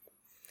there.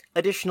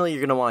 Additionally, you're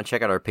going to want to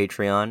check out our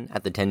Patreon.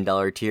 At the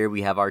 $10 tier,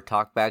 we have our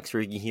talkbacks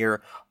where you can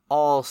hear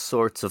all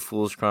sorts of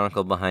Fool's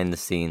Chronicle behind the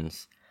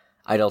scenes.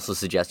 I'd also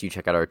suggest you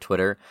check out our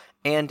Twitter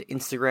and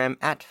Instagram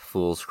at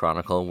Fool's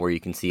Chronicle, where you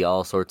can see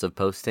all sorts of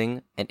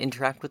posting and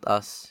interact with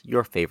us,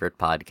 your favorite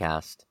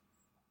podcast.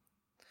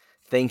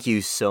 Thank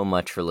you so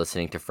much for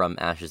listening to From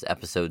Ashes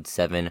Episode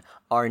 7.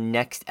 Our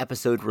next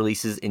episode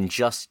releases in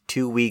just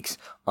 2 weeks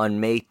on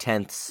May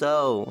 10th,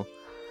 so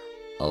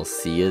I'll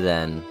see you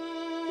then.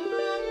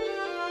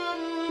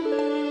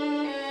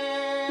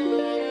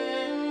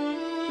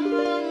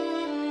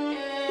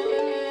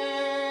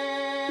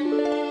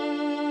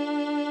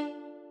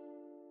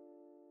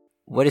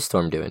 What is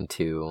Storm doing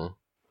to...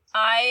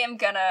 I am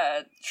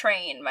gonna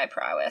train my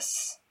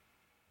prowess.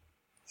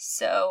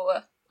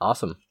 So...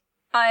 Awesome.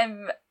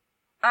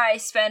 I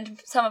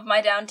spend some of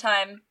my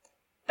downtime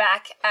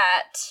back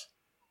at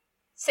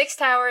Six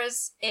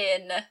Towers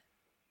in...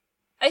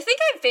 I think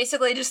I've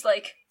basically just,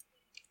 like,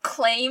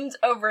 claimed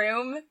a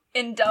room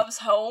in Dove's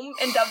home,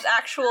 in Dove's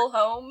actual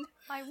home.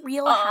 My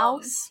real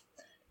house?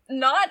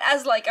 Not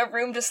as, like, a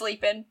room to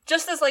sleep in,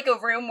 just as, like, a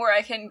room where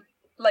I can,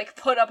 like,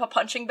 put up a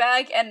punching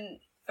bag and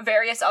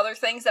various other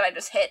things that I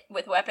just hit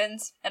with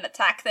weapons and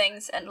attack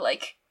things and,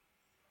 like,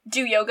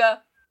 do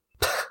yoga.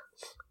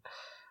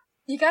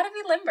 You gotta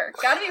be limber.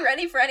 Gotta be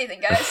ready for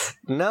anything, guys.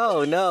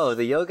 No,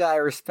 the yoga I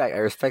respect. I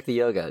respect the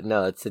yoga.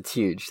 No, it's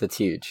huge. That's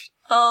huge.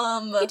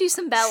 You do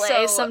some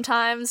ballet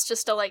sometimes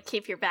just to, like,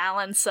 keep your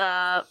balance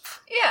up.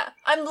 Yeah,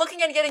 I'm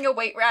looking at getting a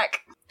weight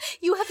rack.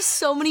 You have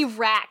so many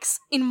racks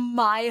in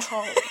my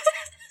home.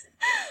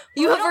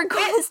 You have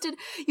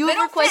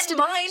requested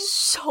mine.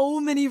 So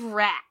many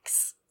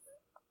racks.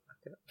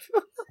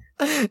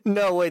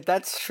 No, wait,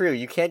 that's true.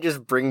 You can't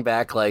just bring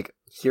back, like,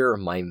 here are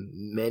my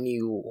many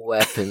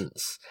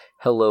weapons.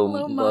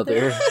 Hello,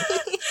 mother.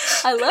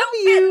 I love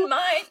you.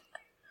 Mine.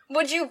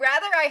 Would you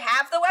rather I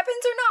have the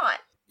weapons or not?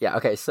 Yeah,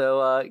 okay,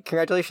 so,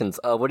 congratulations.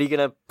 What are you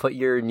gonna put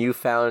your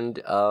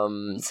newfound,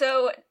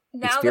 So,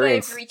 now that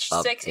I've reached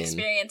 6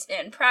 experience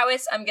in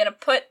prowess, I'm gonna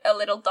put a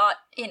little dot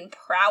in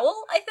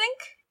prowl, I think.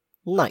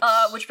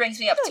 Nice. Which brings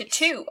me up to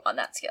 2 on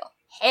that skill.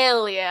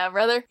 Hell yeah,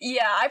 brother.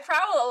 Yeah, I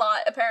prowl a lot,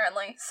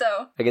 apparently,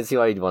 so... I can see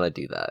why you'd want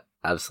to do that.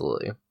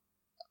 Absolutely.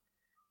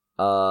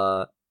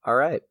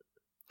 Alright.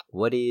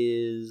 What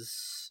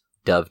is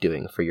Dove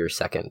doing for your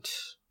second?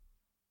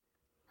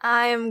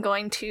 I'm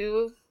going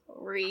to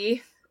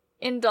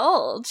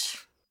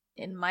indulge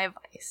in my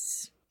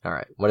vice.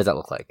 Alright, what does that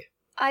look like?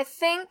 I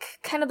think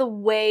kind of the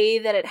way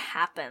that it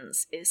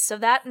happens is, so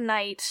that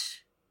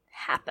night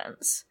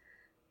happens,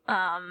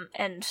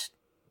 and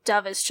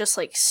Dove is just,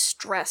 like,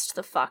 stressed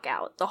the fuck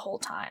out the whole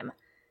time,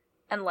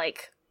 and,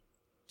 like,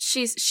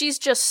 she's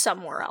just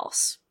somewhere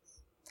else,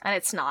 and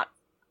it's not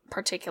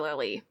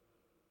particularly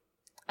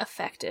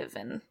effective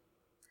in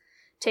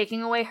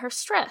taking away her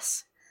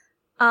stress.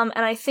 And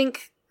I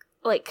think,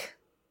 like,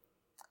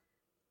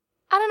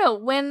 I don't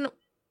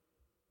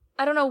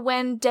know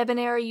when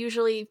Debonair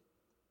usually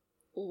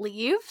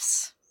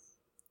leaves.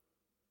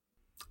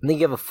 I think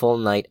you have a full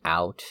night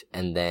out,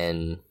 and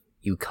then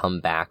you come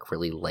back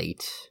really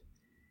late,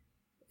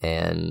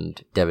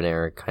 and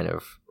Debonair kind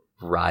of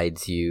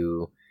rides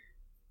you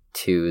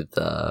to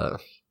the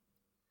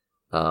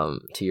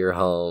to your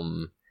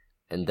home,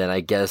 and then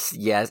I guess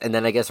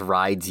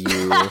rides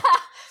you,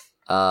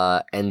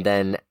 and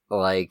then,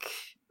 like,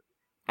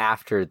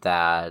 after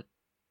that,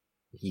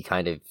 he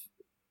kind of,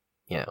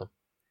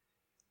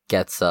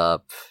 gets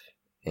up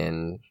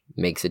and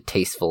makes a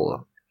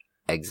tasteful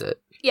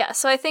exit. Yeah,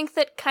 so I think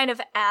that kind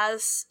of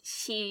as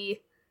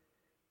he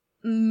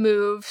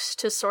moves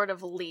to sort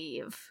of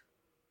leave,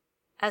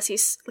 as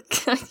he's,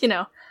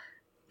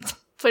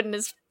 putting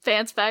his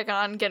pants back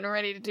on, getting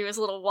ready to do his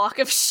little walk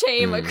of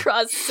shame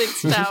across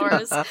 6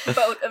 towers.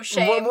 Boat of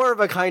shame. More of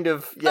a kind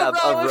of, a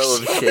row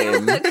of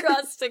shame.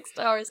 Across 6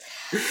 towers.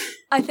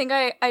 I think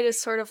I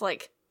just sort of,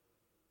 like,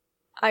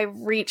 I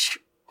reach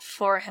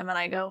for him and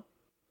I go,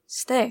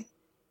 stay.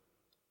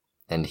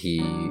 And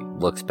he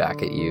looks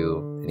back at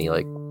you and he,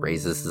 like,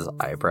 raises his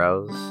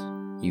eyebrows.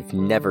 You've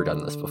never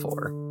done this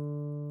before.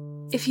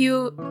 If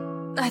you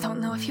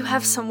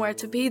have somewhere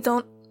to be,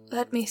 don't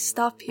let me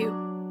stop you,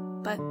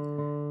 but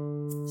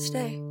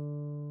stay.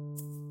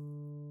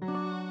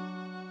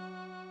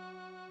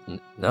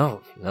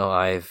 No,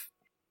 I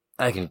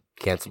can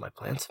cancel my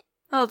plans.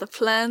 Oh, the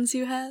plans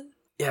you had?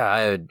 Yeah,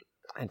 I had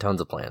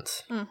tons of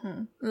plans.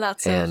 Mm-hmm.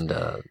 Lots and,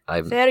 of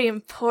very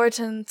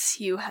important.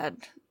 You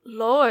had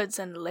lords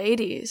and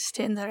ladies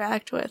to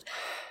interact with.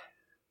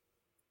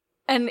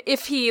 And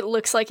if he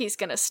looks like he's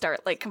gonna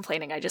start, like,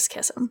 complaining, I just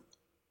kiss him.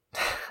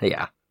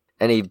 Yeah.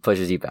 And he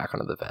pushes you back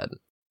onto the bed.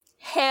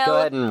 Hell go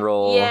ahead and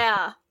roll.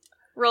 Yeah.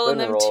 Rolling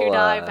them 2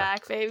 die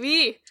back,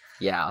 baby.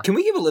 Yeah. Can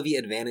we give Olivia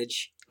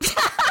advantage?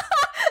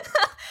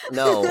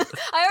 No.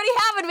 I already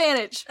have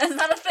advantage. That's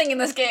not a thing in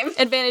this game.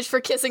 Advantage for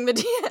kissing the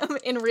DM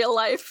in real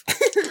life.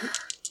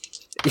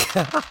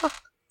 Yeah.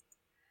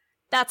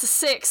 That's a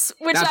 6,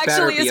 which That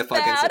actually better be is a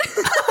fucking bad.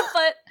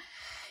 But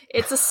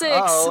It's a 6.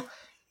 Oh,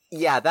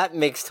 yeah, that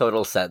makes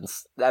total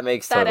sense. That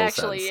makes That total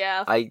actually,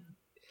 sense.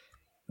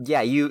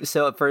 yeah.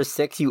 So for a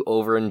 6, you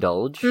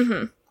overindulge.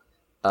 Mm-hmm.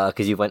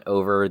 Because you went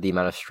over the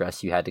amount of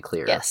stress you had to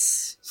clear.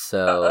 Yes.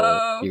 So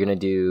Uh-oh. you're going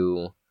to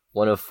do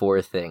one of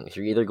 4 things.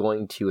 You're either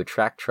going to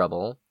attract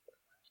trouble,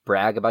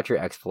 brag about your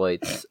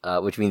exploits,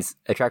 which means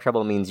attract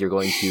trouble means you're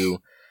going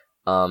to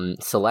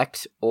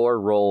select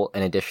or roll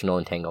an additional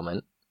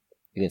entanglement.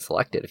 You can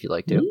select it if you'd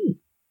like to.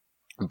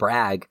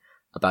 Brag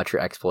about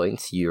your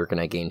exploits. You're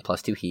going to gain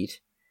 +2 heat.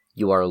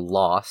 You are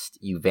lost.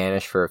 You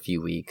vanish for a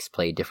few weeks.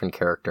 Play a different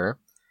character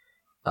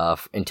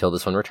until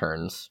this one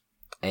returns.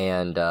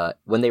 And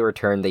when they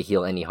return, they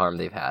heal any harm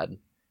they've had.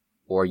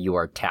 Or you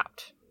are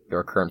tapped.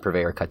 Your current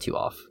purveyor cuts you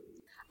off.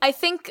 I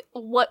think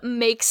what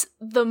makes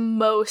the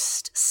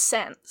most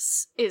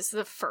sense is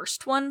the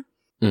first one.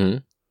 Mm-hmm.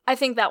 I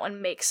think that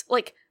one makes,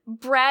 like,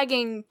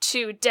 bragging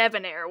to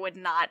Debonair would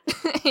not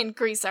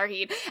increase our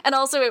heat. And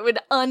also it would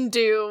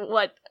undo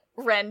what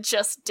Ren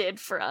just did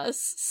for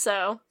us.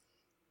 So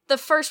the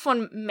first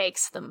one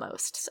makes the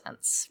most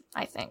sense,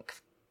 I think.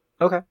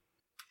 Okay.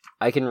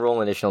 I can roll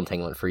an additional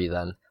entanglement for you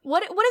then.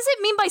 What does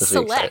it mean by This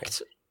will be select?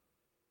 exciting.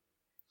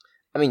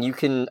 I mean, you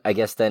can, I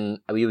guess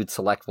then, we would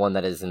select one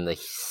that is in the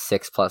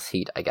 6+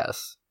 heat, I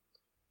guess.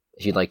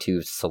 If you'd like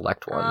to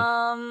select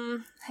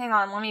one. Hang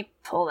on, let me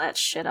pull that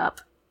shit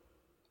up.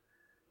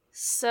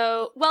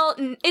 So, well,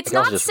 it's I can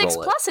also not just 6+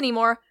 roll it.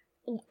 anymore.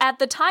 At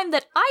the time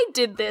that I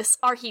did this,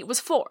 our heat was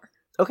 4.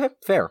 Okay,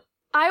 fair.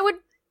 I would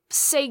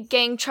say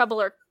gang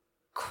trouble or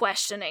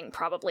questioning,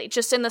 probably,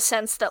 just in the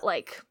sense that,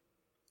 like,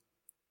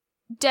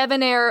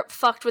 Debonair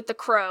fucked with the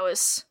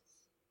crows,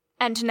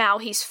 and now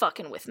he's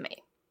fucking with me.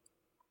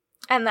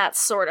 And that's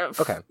sort of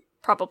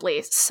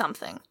probably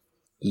something.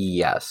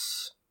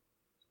 Yes.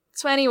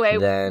 So anyway,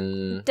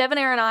 Then...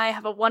 Debonair and I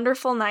have a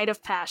wonderful night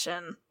of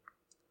passion.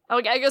 Oh,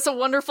 I guess a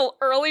wonderful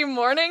early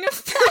morning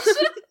of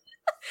passion?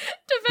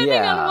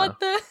 Depending on what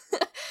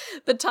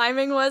the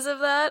timing was of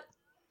that.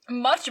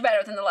 Much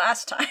better than the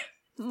last time.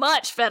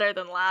 Much better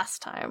than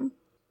last time.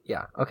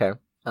 Yeah, okay.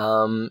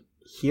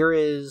 Here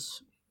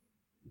is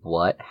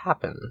what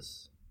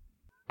happens.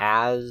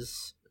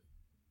 As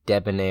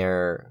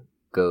Debonair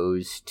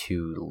goes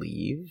to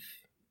leave,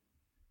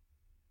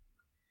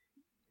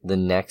 the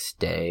next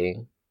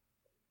day,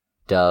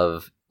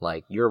 Dove,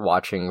 like, you're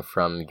watching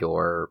from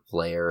your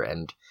lair,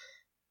 and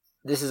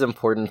this is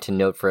important to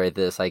note for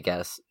this, I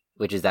guess,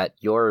 which is that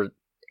your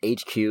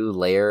HQ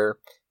lair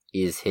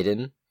is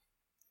hidden,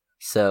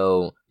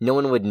 so no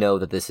one would know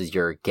that this is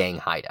your gang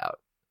hideout.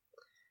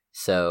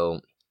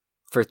 So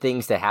for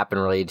things to happen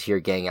related to your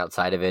gang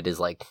outside of it is,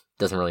 like,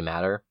 doesn't really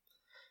matter.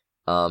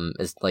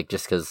 It's like,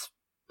 just because,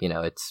 you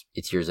know,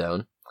 it's your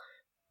zone.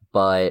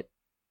 But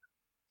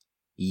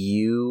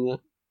you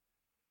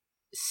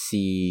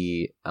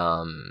see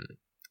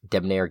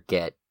Debonair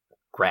get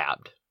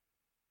grabbed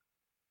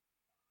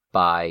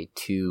by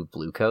 2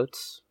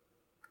 bluecoats,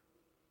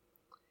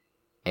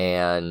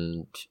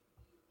 and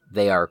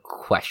they are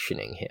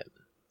questioning him.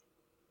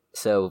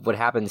 So what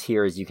happens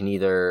here is you can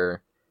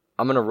either...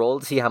 I'm going to roll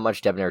to see how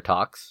much Debonair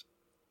talks,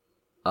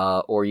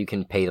 or you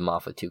can pay them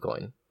off with 2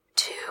 coin.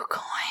 2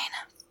 coin.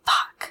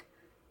 Fuck.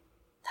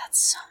 That's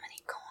so many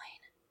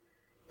coin.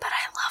 But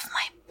I love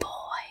my boy.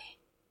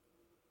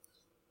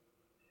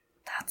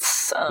 That's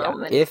so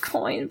many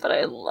coin, but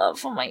I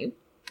love my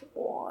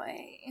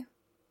boy.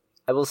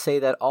 I will say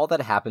that all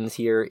that happens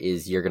here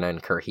is you're going to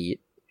incur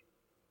heat.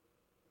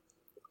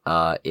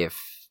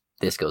 If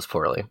this goes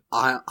poorly.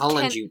 I'll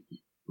lend you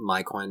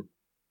my coin.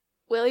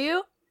 Will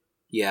you?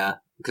 Yeah,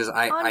 because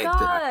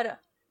God.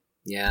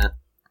 Yeah.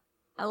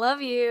 I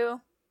love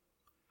you.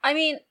 I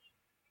mean,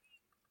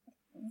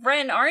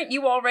 Ren, aren't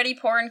you already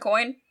pouring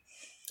coin?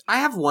 I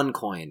have 1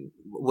 coin,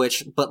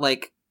 but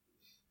like,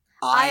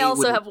 I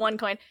also have 1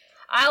 coin.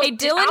 Hey,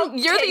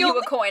 Dylan, you're the you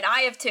a coin.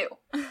 I have 2.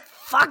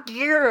 Fuck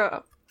you.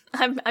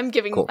 I'm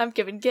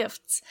giving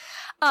gifts.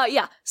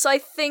 Yeah. So I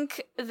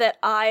think that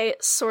I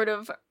sort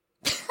of,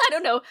 I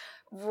don't know,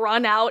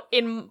 run out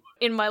in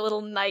my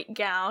little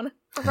nightgown,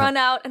 run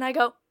out, and I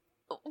go,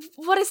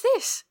 "What is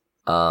this?"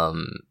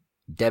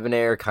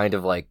 Debonair kind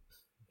of, like,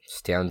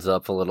 stands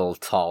up a little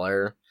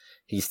taller.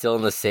 He's still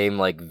in the same,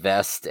 like,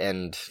 vest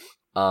and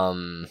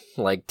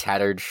like,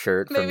 tattered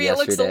shirt from yesterday. Maybe it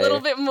looks a little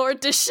bit more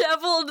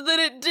disheveled than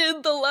it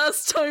did the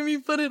last time he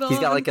put it on. He's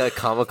got, like, a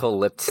comical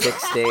lipstick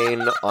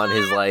stain on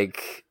his,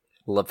 like,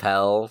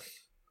 lapel,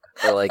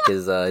 or, like,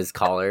 his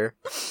collar.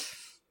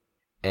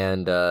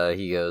 And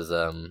he goes,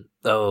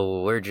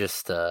 "Oh, we're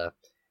just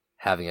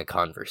having a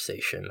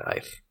conversation.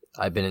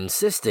 I've been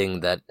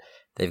insisting that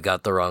they've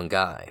got the wrong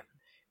guy."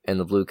 And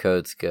the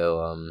bluecoats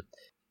go,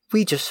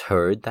 "We just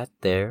heard that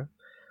there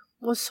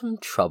was some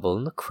trouble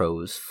in the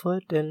Crow's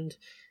Foot, and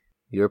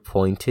you're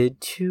pointed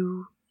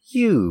to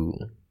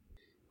you."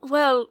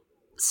 "Well,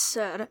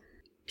 sir,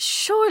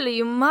 surely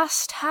you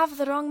must have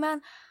the wrong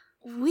man.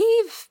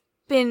 We've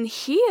been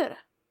here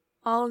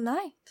all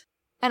night."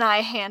 And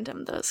I hand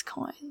him those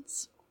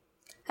coins.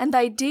 "And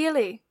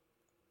ideally,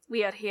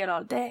 we are here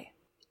all day."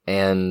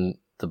 And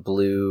the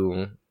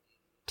blue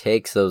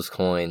takes those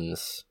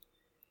coins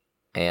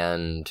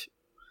and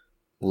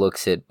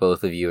looks at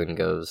both of you and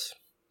goes,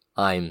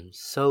 "I'm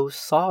so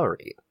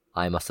sorry.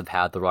 I must have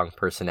had the wrong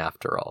person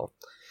after all,"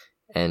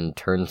 and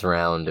turns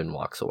around and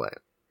walks away.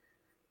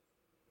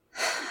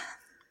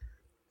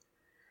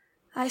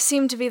 I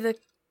seem to be the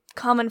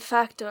common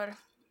factor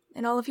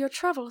in all of your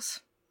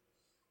travels.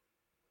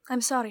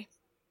 I'm sorry.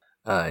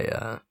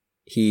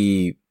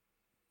 He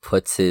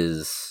puts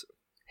his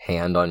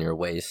hand on your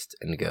waist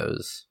and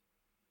goes,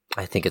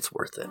 "I think it's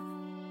worth it."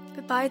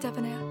 Goodbye,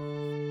 Debonair.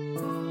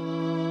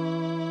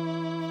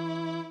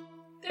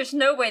 There's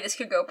no way this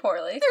could go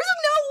poorly. There's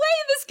no way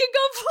this could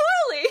go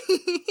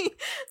poorly!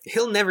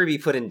 He'll never be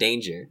put in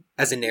danger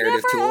as a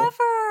narrative Never, tool.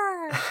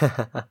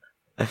 ever!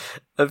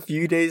 A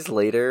few days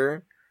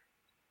later,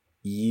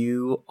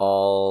 you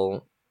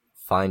all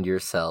find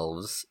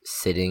yourselves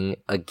sitting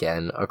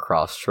again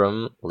across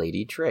from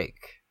Lady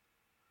Drake.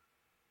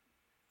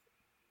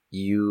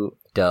 You,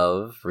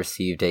 Dove,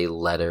 received a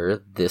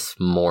letter this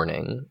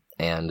morning,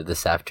 and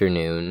this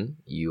afternoon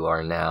you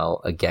are now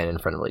again in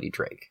front of Lady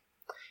Drake.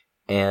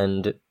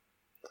 And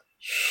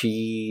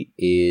she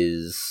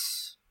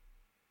is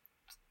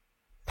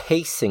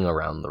pacing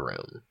around the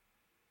room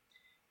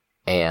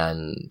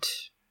and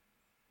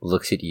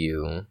looks at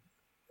you,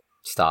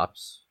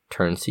 stops,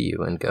 turns to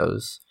you, and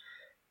goes,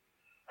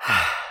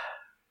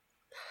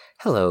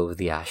 "Hello,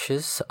 the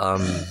Ashes.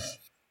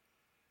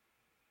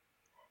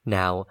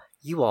 Now,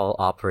 you all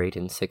operate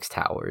in 6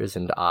 towers,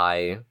 and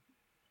I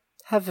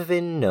have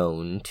been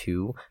known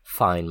to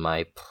find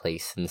my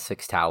place in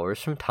 6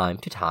 towers from time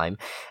to time,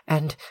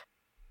 and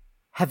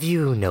have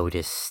you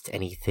noticed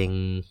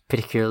anything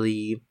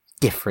particularly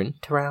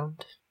different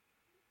around?"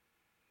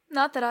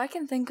 Not that I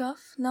can think of,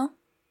 no.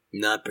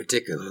 Not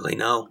particularly,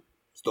 no.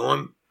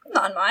 Storm?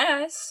 Not in my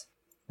eyes.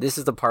 This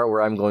is the part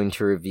where I'm going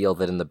to reveal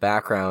that in the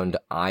background,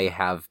 I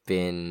have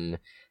been...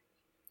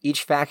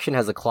 Each faction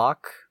has a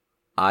clock.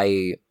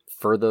 I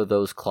further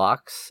those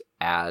clocks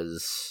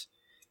as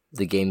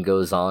the game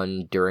goes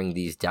on during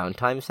these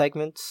downtime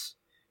segments.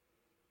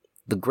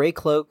 The Grey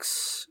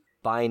Cloaks,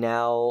 by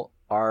now,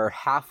 are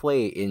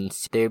halfway in...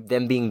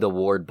 them being the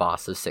ward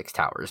boss of 6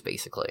 towers,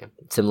 basically.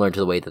 Similar to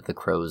the way that the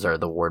Crows are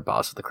the ward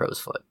boss of the Crow's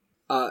Foot.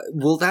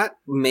 Will that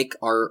make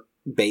our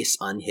base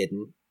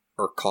unhidden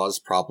or cause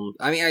problems?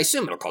 I mean, I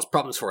assume it'll cause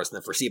problems for us in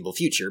the foreseeable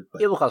future,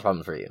 but... It will cause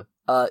problems for you.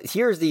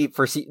 Here's the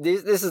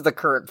this is the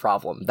current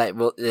problem that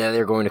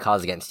they're going to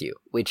cause against you,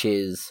 which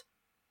is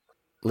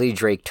Lady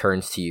Drake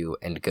turns to you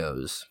and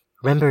goes,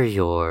 "Remember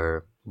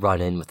your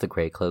run-in with the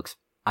Grey Cloaks?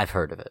 I've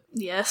heard of it.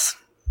 Yes.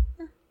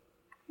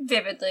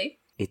 Vividly.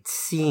 It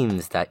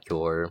seems that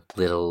your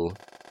little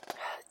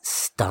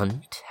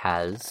stunt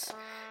has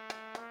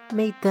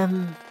made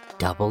them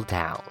double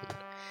down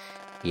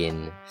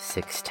in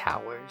 6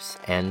 towers,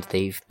 and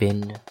they've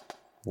been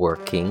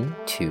working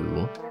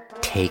to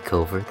take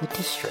over the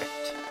district.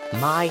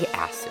 My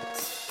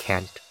assets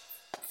can't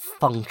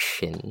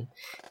function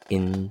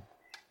in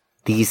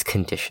these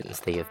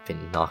conditions. They have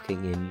been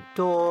knocking in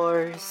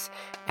doors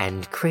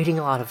and creating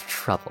a lot of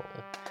trouble.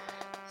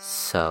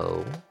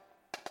 So,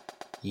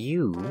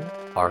 you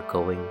are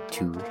going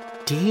to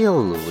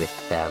deal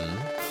with them,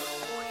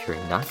 or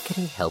you're not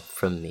getting help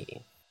from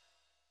me."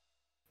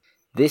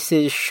 This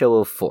is Show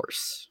of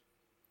Force.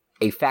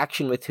 A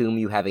faction with whom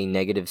you have a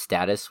negative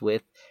status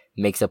with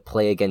makes a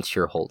play against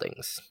your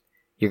holdings.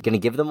 You're going to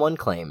give them one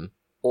claim,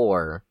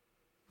 or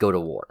go to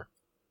war.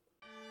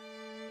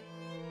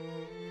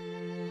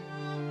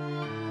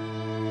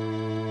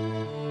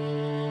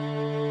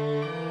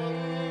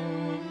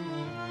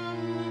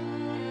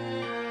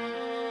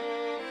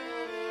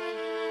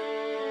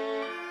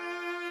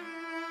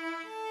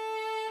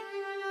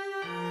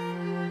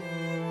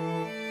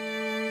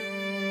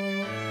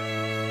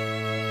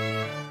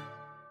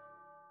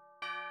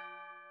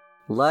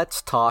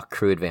 Let's talk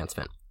crew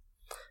advancement.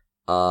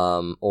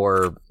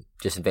 Or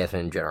just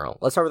advancement in general.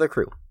 Let's start with our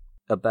crew.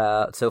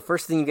 So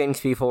first thing you're getting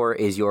XP for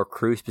is your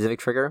crew specific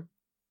trigger,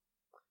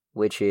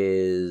 which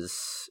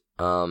is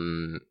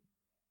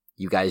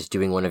you guys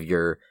doing one of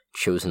your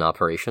chosen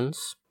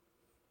operations.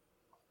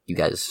 You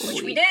guys,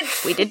 Which we did.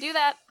 We did do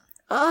that.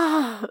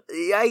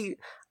 I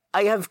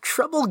have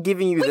trouble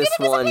giving you We this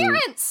did a one.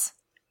 disappearance!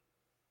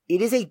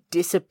 It is a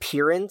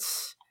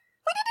disappearance.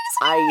 We did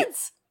a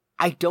disappearance!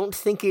 I don't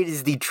think it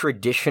is the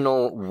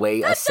traditional way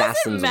That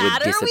assassins doesn't would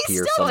matter. We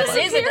disappear still somebody.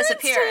 This is a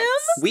disappearance.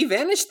 We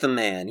vanished the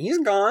man. He's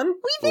gone.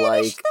 We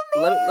vanished the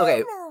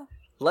man!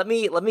 Let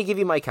me give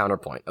you my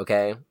counterpoint,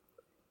 okay?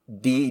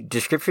 The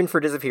description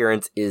for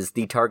disappearance is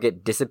the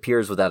target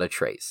disappears without a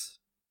trace.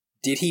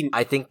 Did he...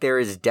 I think there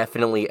is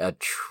definitely a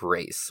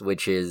trace,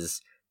 which is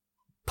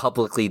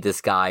publicly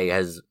this guy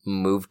has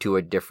moved to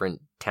a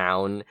different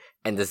town,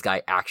 and this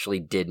guy actually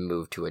did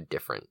move to a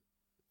different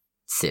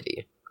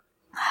city.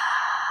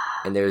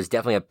 And there's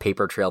definitely a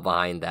paper trail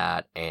behind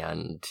that,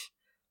 and,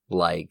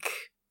 like,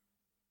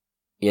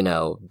 you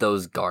know,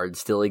 those guards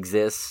still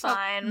exist.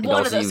 Fine. And One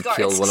of also those you guards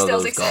killed one of still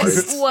those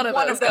exists. guards. One of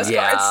those guards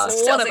Yeah.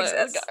 still One of those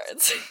exists.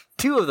 guards.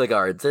 2 of the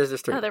guards. There's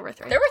just 3. Oh, there were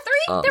 3. There were 3?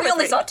 Oh. we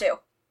only saw 2.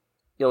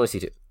 You only see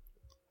 2.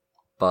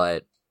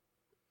 but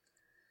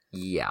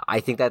yeah, I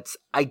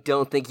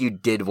don't think you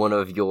did one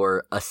of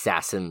your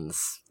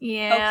assassins.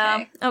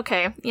 Yeah.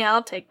 Okay. Yeah,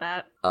 I'll take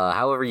that.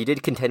 However, you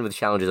did contend with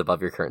challenges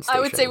above your current station.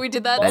 I would say we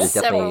did that That is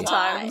several definitely-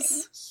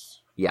 times.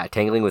 Yeah,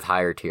 tangling with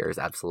higher tiers,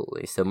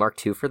 absolutely. So mark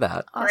 2 for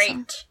that.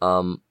 Awesome.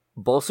 Great.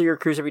 Bolster your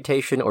crew's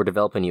reputation or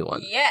develop a new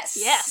one. Yes.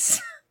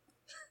 Yes.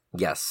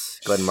 Yes.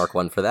 Go ahead and mark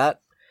 1 for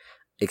that.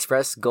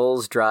 Express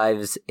goals,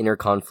 drives, inner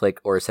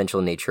conflict, or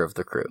essential nature of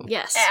the crew.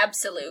 Yes.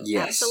 Absolutely.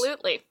 Yes.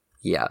 Absolutely.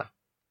 Yeah.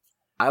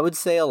 I would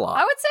say a lot.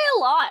 I would say a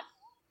lot.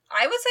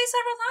 I would say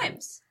several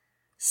times.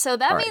 So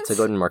that All right, means so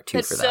go ahead and mark 2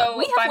 that- for that. So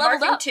We have by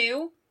leveled marking up.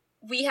 2,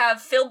 we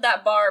have filled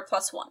that bar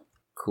 +1.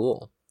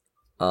 Cool.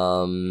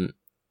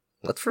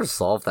 Let's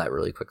resolve that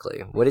really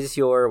quickly. What are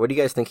you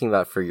guys thinking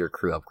about for your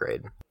crew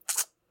upgrade?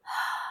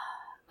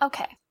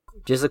 Okay.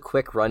 Just a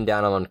quick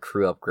rundown on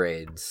crew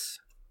upgrades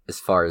as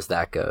far as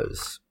that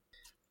goes.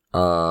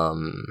 Now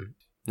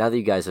that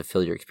you guys have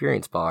filled your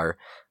experience bar,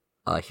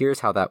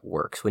 here's how that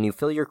works. When you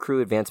fill your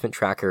crew advancement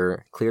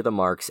tracker, clear the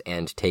marks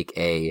and take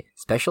a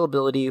special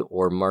ability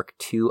or mark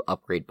 2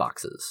 upgrade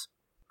boxes.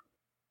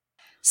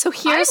 So I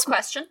have here's a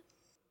question.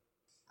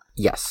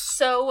 Yes.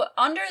 So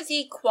under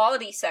the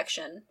quality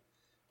section,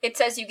 it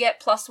says you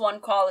get +1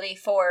 quality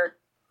for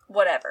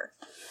whatever.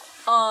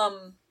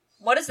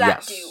 What does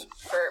that Yes. do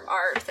for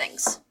our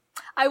things?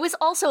 I was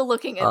also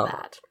looking at Um,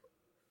 that.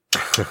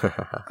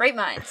 Great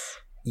minds.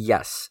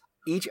 Yes.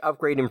 Each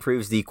upgrade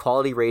improves the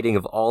quality rating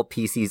of all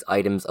PC's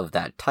items of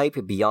that type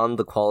beyond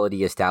the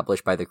quality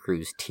established by the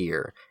crew's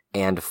tier,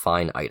 and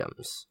fine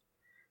items.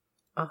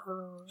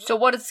 So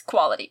what is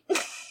quality?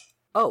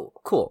 Oh,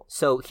 cool.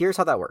 So here's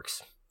how that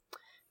works.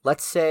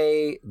 Let's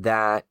say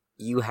that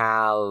you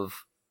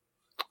have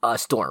a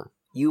Storm.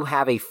 You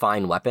have a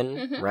fine weapon,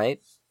 Mhm.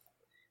 right?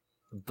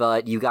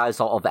 But you guys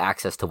all have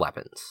access to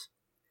weapons.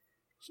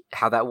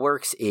 How that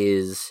works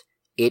is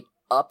it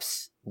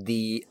ups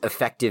the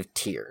effective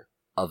tier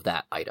of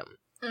that item.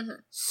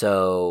 Mhm.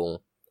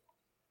 So,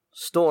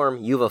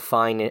 Storm, you have a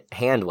fine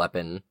hand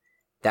weapon.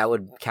 That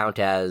would count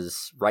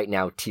as, right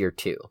now, tier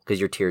 2, because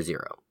you're tier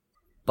 0.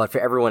 But for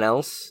everyone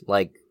else,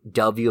 like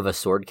Dove, you have a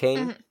sword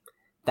cane, Mhm.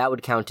 that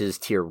would count as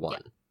tier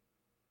 1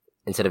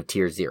 instead of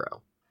tier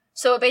 0.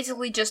 So it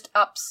basically just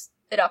ups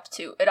it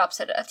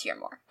a tier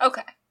more.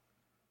 Okay.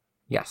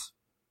 Yes.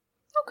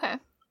 Okay.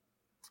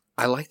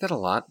 I like that a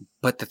lot,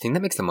 but the thing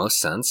that makes the most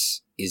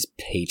sense is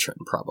patron,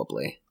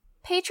 probably.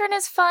 Patron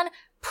is fun.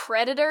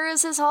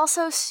 Predators is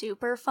also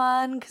super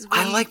fun because we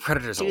I like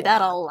Predators a do lot.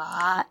 that a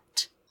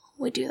lot.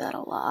 We do that a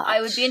lot.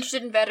 I would be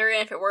interested in veteran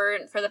if it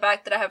weren't for the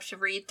fact that I have to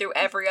read through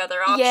every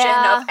other option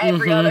Yeah. of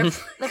every other.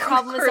 The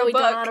problem is that we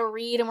don't know how to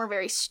read and we're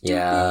very stupid.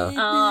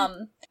 Yeah.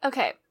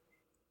 Okay.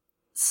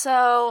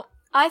 So,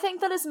 I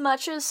think that as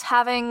much as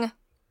having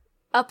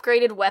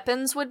upgraded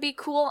weapons would be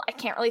cool, I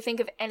can't really think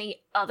of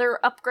any other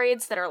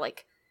upgrades that are,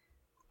 like,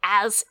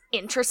 as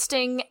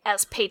interesting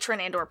as Patron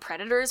and or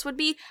Predators would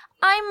be.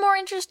 I'm more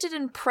interested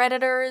in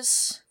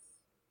Predators,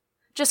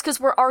 just because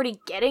we're already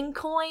getting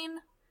coin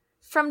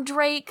from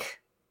Drake.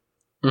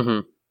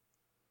 Mm-hmm.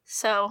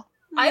 So,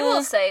 I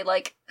will say,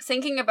 like,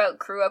 thinking about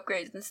crew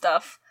upgrades and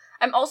stuff,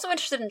 I'm also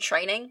interested in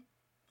training,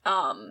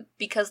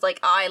 because, like,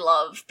 I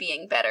love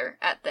being better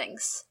at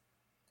things.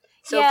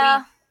 So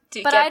yeah, if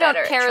we do but get I don't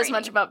better at care as training-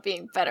 much about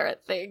being better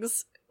at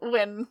things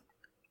when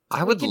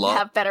I we would can love.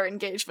 have better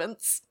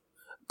engagements.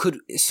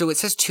 So it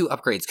says 2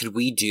 upgrades. Could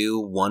we do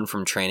one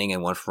from training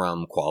and one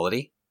from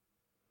quality?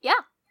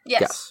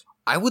 Yes.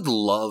 I would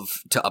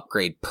love to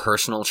upgrade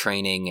personal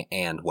training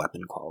and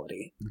weapon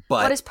quality,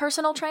 but What is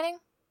personal training?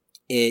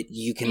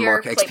 you can Your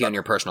mark XP playbook. on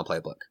your personal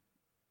playbook.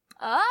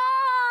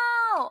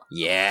 Oh!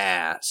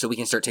 Yeah, so we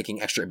can start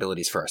taking extra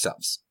abilities for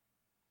ourselves.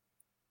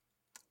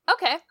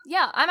 Okay,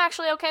 yeah, I'm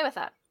actually okay with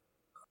that.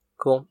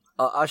 Cool.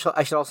 I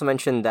should also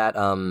mention that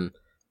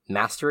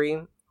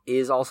Mastery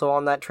is also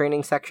on that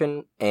training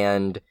section,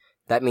 and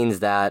that means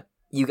that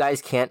you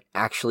guys can't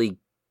actually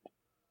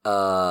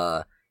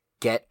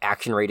get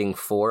action rating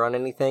 4 on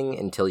anything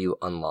until you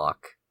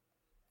unlock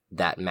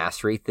that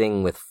Mastery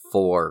thing with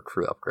 4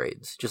 crew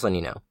upgrades. Just letting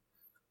you know.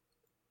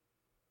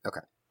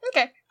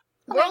 Okay.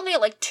 We're only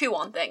at, like, 2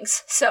 on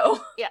things,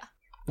 so...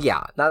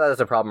 Yeah, not that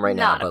it's a problem right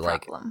now, Not a but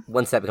like problem.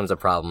 once that becomes a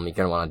problem, you're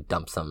gonna want to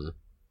dump some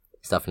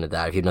stuff into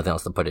that if you have nothing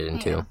else to put it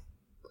into. Yeah.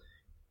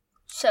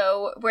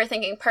 So, we're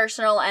thinking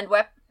personal and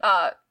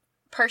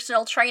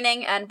personal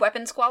training and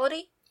weapons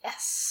quality?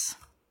 Yes.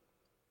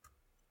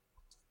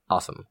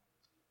 Awesome.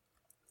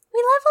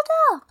 We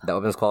leveled up! That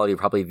weapons quality would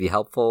probably be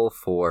helpful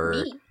for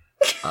Me.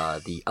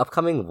 the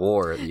upcoming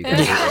war that you guys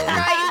are in.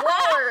 Right,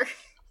 war!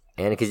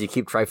 And because you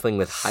keep trifling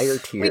with higher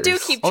tiers. We do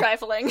keep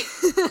trifling.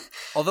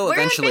 Although We're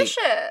eventually,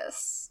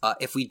 ambitious!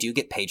 if we do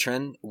get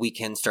patron, we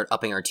can start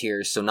upping our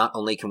tiers. So not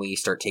only can we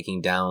start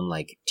taking down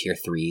like tier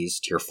 3s,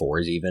 tier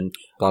 4s even.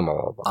 Blah, blah,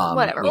 blah, blah.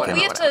 Whatever, we Well, can-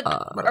 we have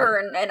to whatever.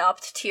 earn an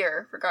upped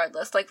tier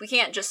regardless. Like, we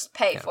can't just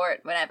pay Yeah. for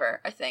it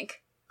whenever, I think.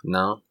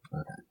 No?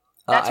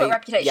 That's what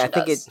reputation yeah, I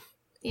think does.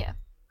 Yeah.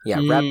 Yeah,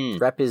 Hmm.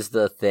 rep is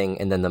the thing,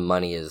 and then the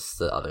money is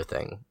the other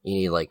thing. You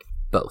need like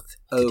both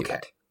to do Okay.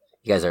 it.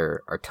 You guys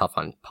are tough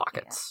on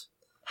pockets.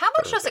 How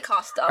much does it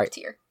cost to up Alright.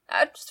 tier?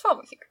 Just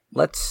follow here.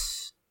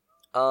 Let's,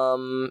 I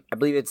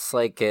believe it's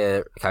like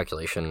a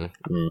calculation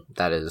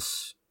that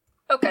is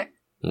Okay.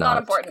 not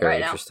important very right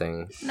now.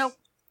 interesting. Nope.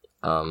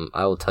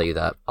 I will tell you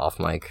that off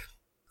mic.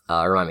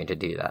 Remind me to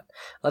do that.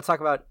 Let's talk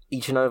about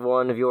each and every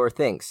one of your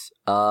things.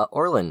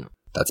 Orlin,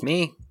 That's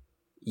me.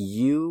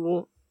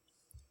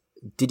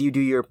 did you do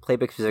your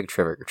playbook specific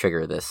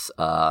trigger this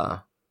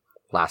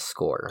last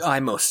score? I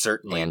most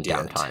certainly And did.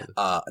 downtime.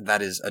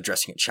 That is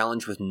addressing a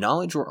challenge with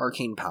knowledge or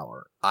arcane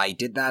power. I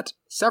did that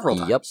several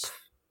times. Yep.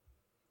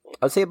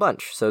 I would say a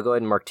bunch, so go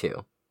ahead and mark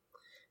 2.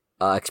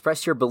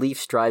 Express your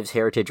beliefs, drives,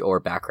 heritage, or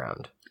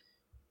background.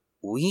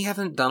 We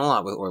haven't done a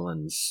lot with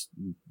Orland's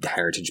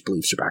heritage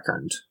beliefs or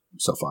background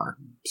so far,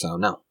 so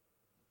no.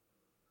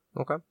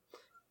 Okay.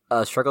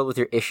 Struggle with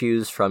your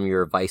issues from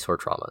your vice or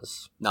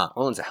traumas. Nah,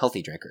 Orland's a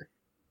healthy drinker.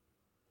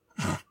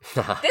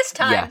 This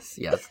time. Yes.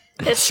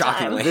 This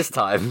Shockingly. time. This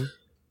time.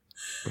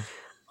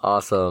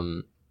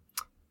 Awesome.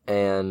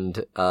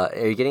 And are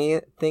you getting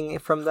anything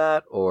from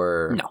that,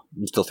 or No,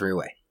 I'm still 3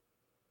 away.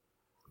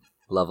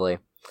 Lovely.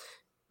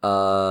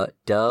 Dove.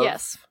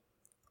 Yes.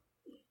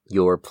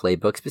 Your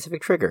playbook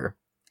specific trigger.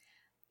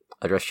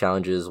 Address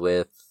challenges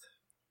with.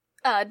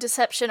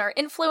 Deception or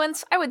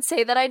influence. I would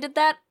say that I did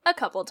that a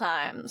couple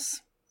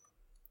times.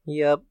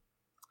 Yep.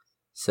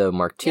 So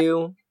mark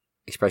 2.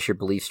 Express your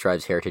beliefs,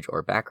 drives, heritage,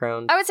 or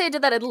background. I would say I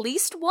did that at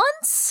least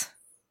once.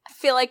 I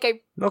feel like I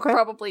Okay.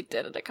 probably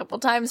did it a couple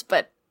times,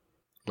 but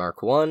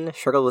Mark 1.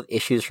 Struggle with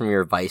issues from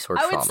your vice or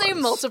I traumas. would say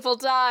multiple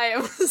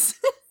times.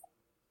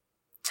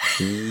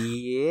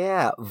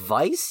 Yeah.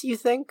 Vice, you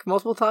think?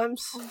 Multiple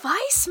times?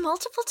 Vice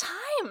multiple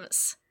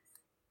times.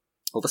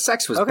 Well, the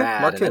sex was Okay,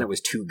 bad, Mark and 2. then it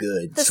was too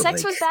good. The so,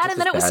 sex like, was bad, and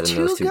then it was bad and it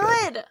too was too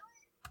good. good.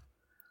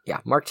 Yeah,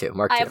 mark 2.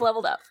 Mark 2. I have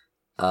leveled up.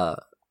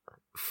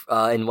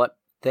 In what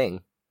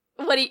thing?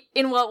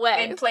 In what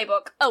way? In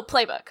playbook. Oh,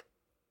 playbook.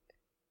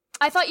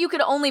 I thought you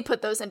could only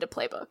put those into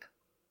playbook.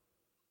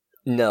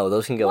 No,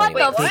 those can go What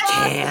anywhere. the They fuck?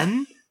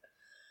 can?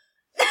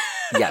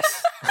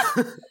 Yes.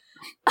 We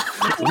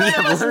None of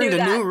have us learned knew a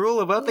that. new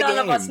rule about the None game.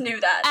 of us knew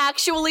that.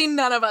 Actually,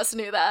 none of us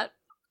knew that.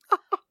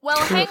 Well,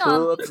 hang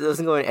on. Oops, it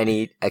doesn't go in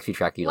any XP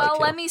track you Well, like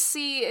to. let me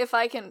see if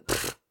I can.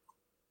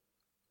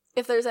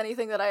 If there's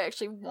anything that I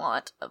actually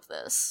want of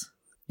this.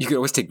 You could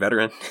always take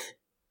veteran.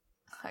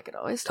 I could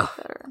always do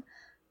better.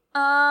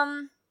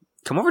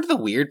 Come over to the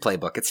weird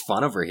playbook. It's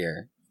fun over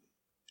here.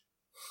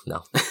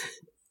 No.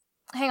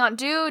 Hang on.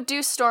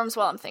 Do storms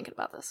while I'm thinking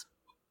about this.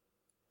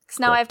 Because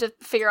now Cool. I have to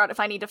figure out if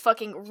I need to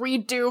fucking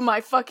redo my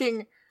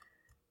fucking.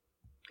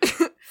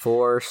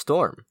 For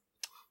Storm,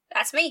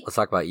 That's me. let's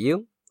talk about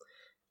you.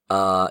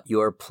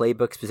 Your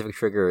playbook specific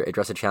trigger,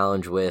 address a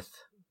challenge with.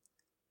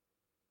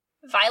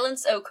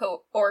 Violence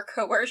or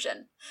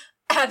coercion.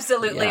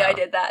 Absolutely, Yeah. I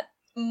did that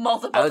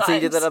multiple I would times. say you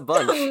did that a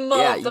bunch. Yeah,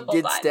 you Multiple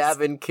did times.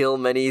 stab and kill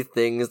many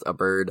things. A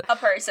bird. A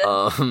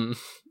person.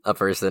 A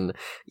person.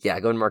 Yeah,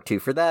 go and mark 2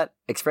 for that.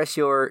 Express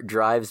your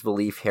drives,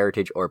 belief,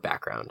 heritage, or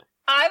background.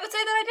 I would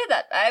say that I did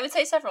that. I would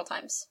say several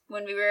times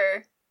when we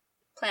were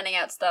planning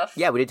out stuff.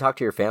 Yeah, we did talk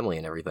to your family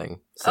and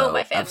everything. So, Oh,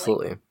 my family.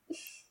 Absolutely.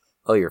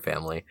 Oh, your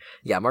family.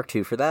 Yeah, mark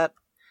 2 for that.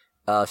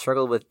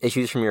 Struggle with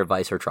issues from your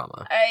vice or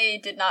trauma. I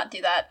did not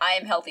do that. I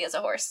am healthy as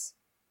a horse.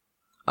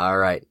 All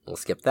right, we'll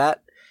skip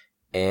that.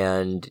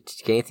 And did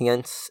you get anything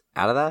else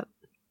out of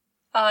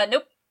that?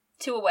 Nope.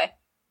 2 away.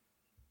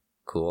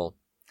 Cool.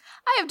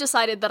 I have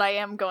decided that I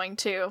am going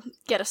to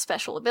get a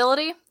special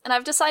ability, and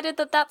I've decided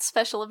that that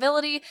special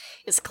ability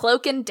is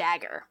Cloak and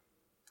Dagger.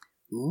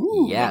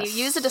 Ooh. Yes. When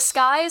you use a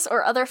disguise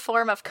or other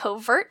form of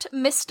covert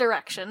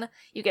misdirection,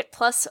 you get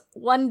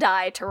 +1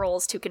 die to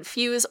rolls to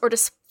confuse or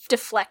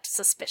deflect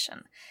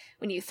suspicion.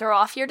 When you throw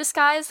off your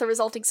disguise, the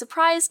resulting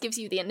surprise gives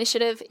you the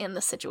initiative in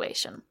the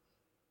situation.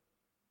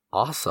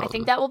 Awesome. I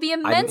think that will be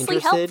immensely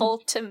interested. helpful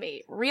to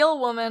me. Real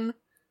woman,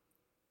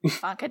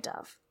 Ivanka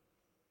Dove.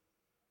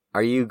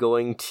 Are you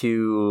going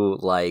to,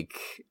 like,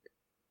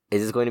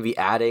 is this going to be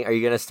adding, are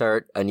you going to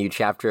start a new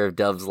chapter of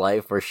Dove's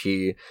life where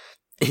she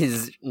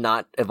is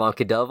not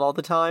Ivanka Dove all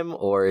the time?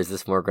 Or is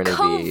this more going to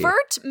be...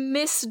 Covert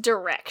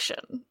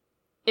misdirection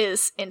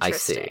is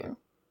interesting.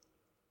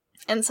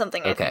 And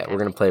something I Okay, think we're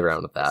going to play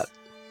around with that.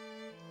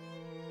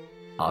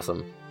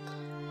 Awesome.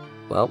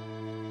 Well,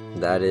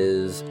 that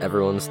is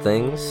everyone's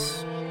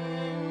things.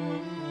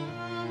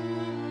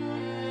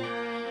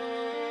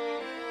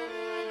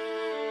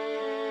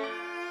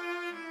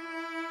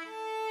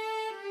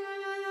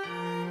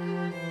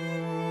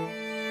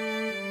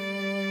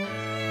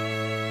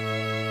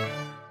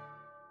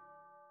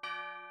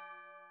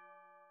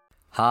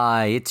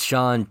 Hi, it's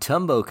Sean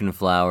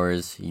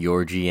Tumbokenflowers,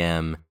 your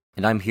GM,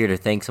 and I'm here to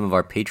thank some of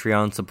our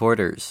Patreon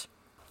supporters.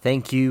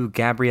 Thank you,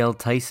 Gabrielle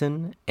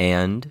Tyson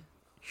and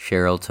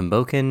Cheryl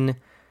Tumboken,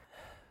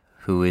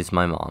 who is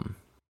my mom.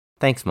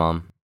 Thanks,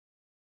 Mom.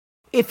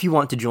 If you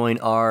want to join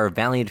our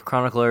Valiant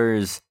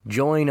Chroniclers,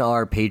 join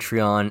our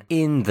Patreon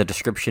in the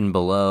description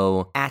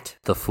below at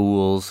The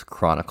Fool's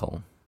Chronicle.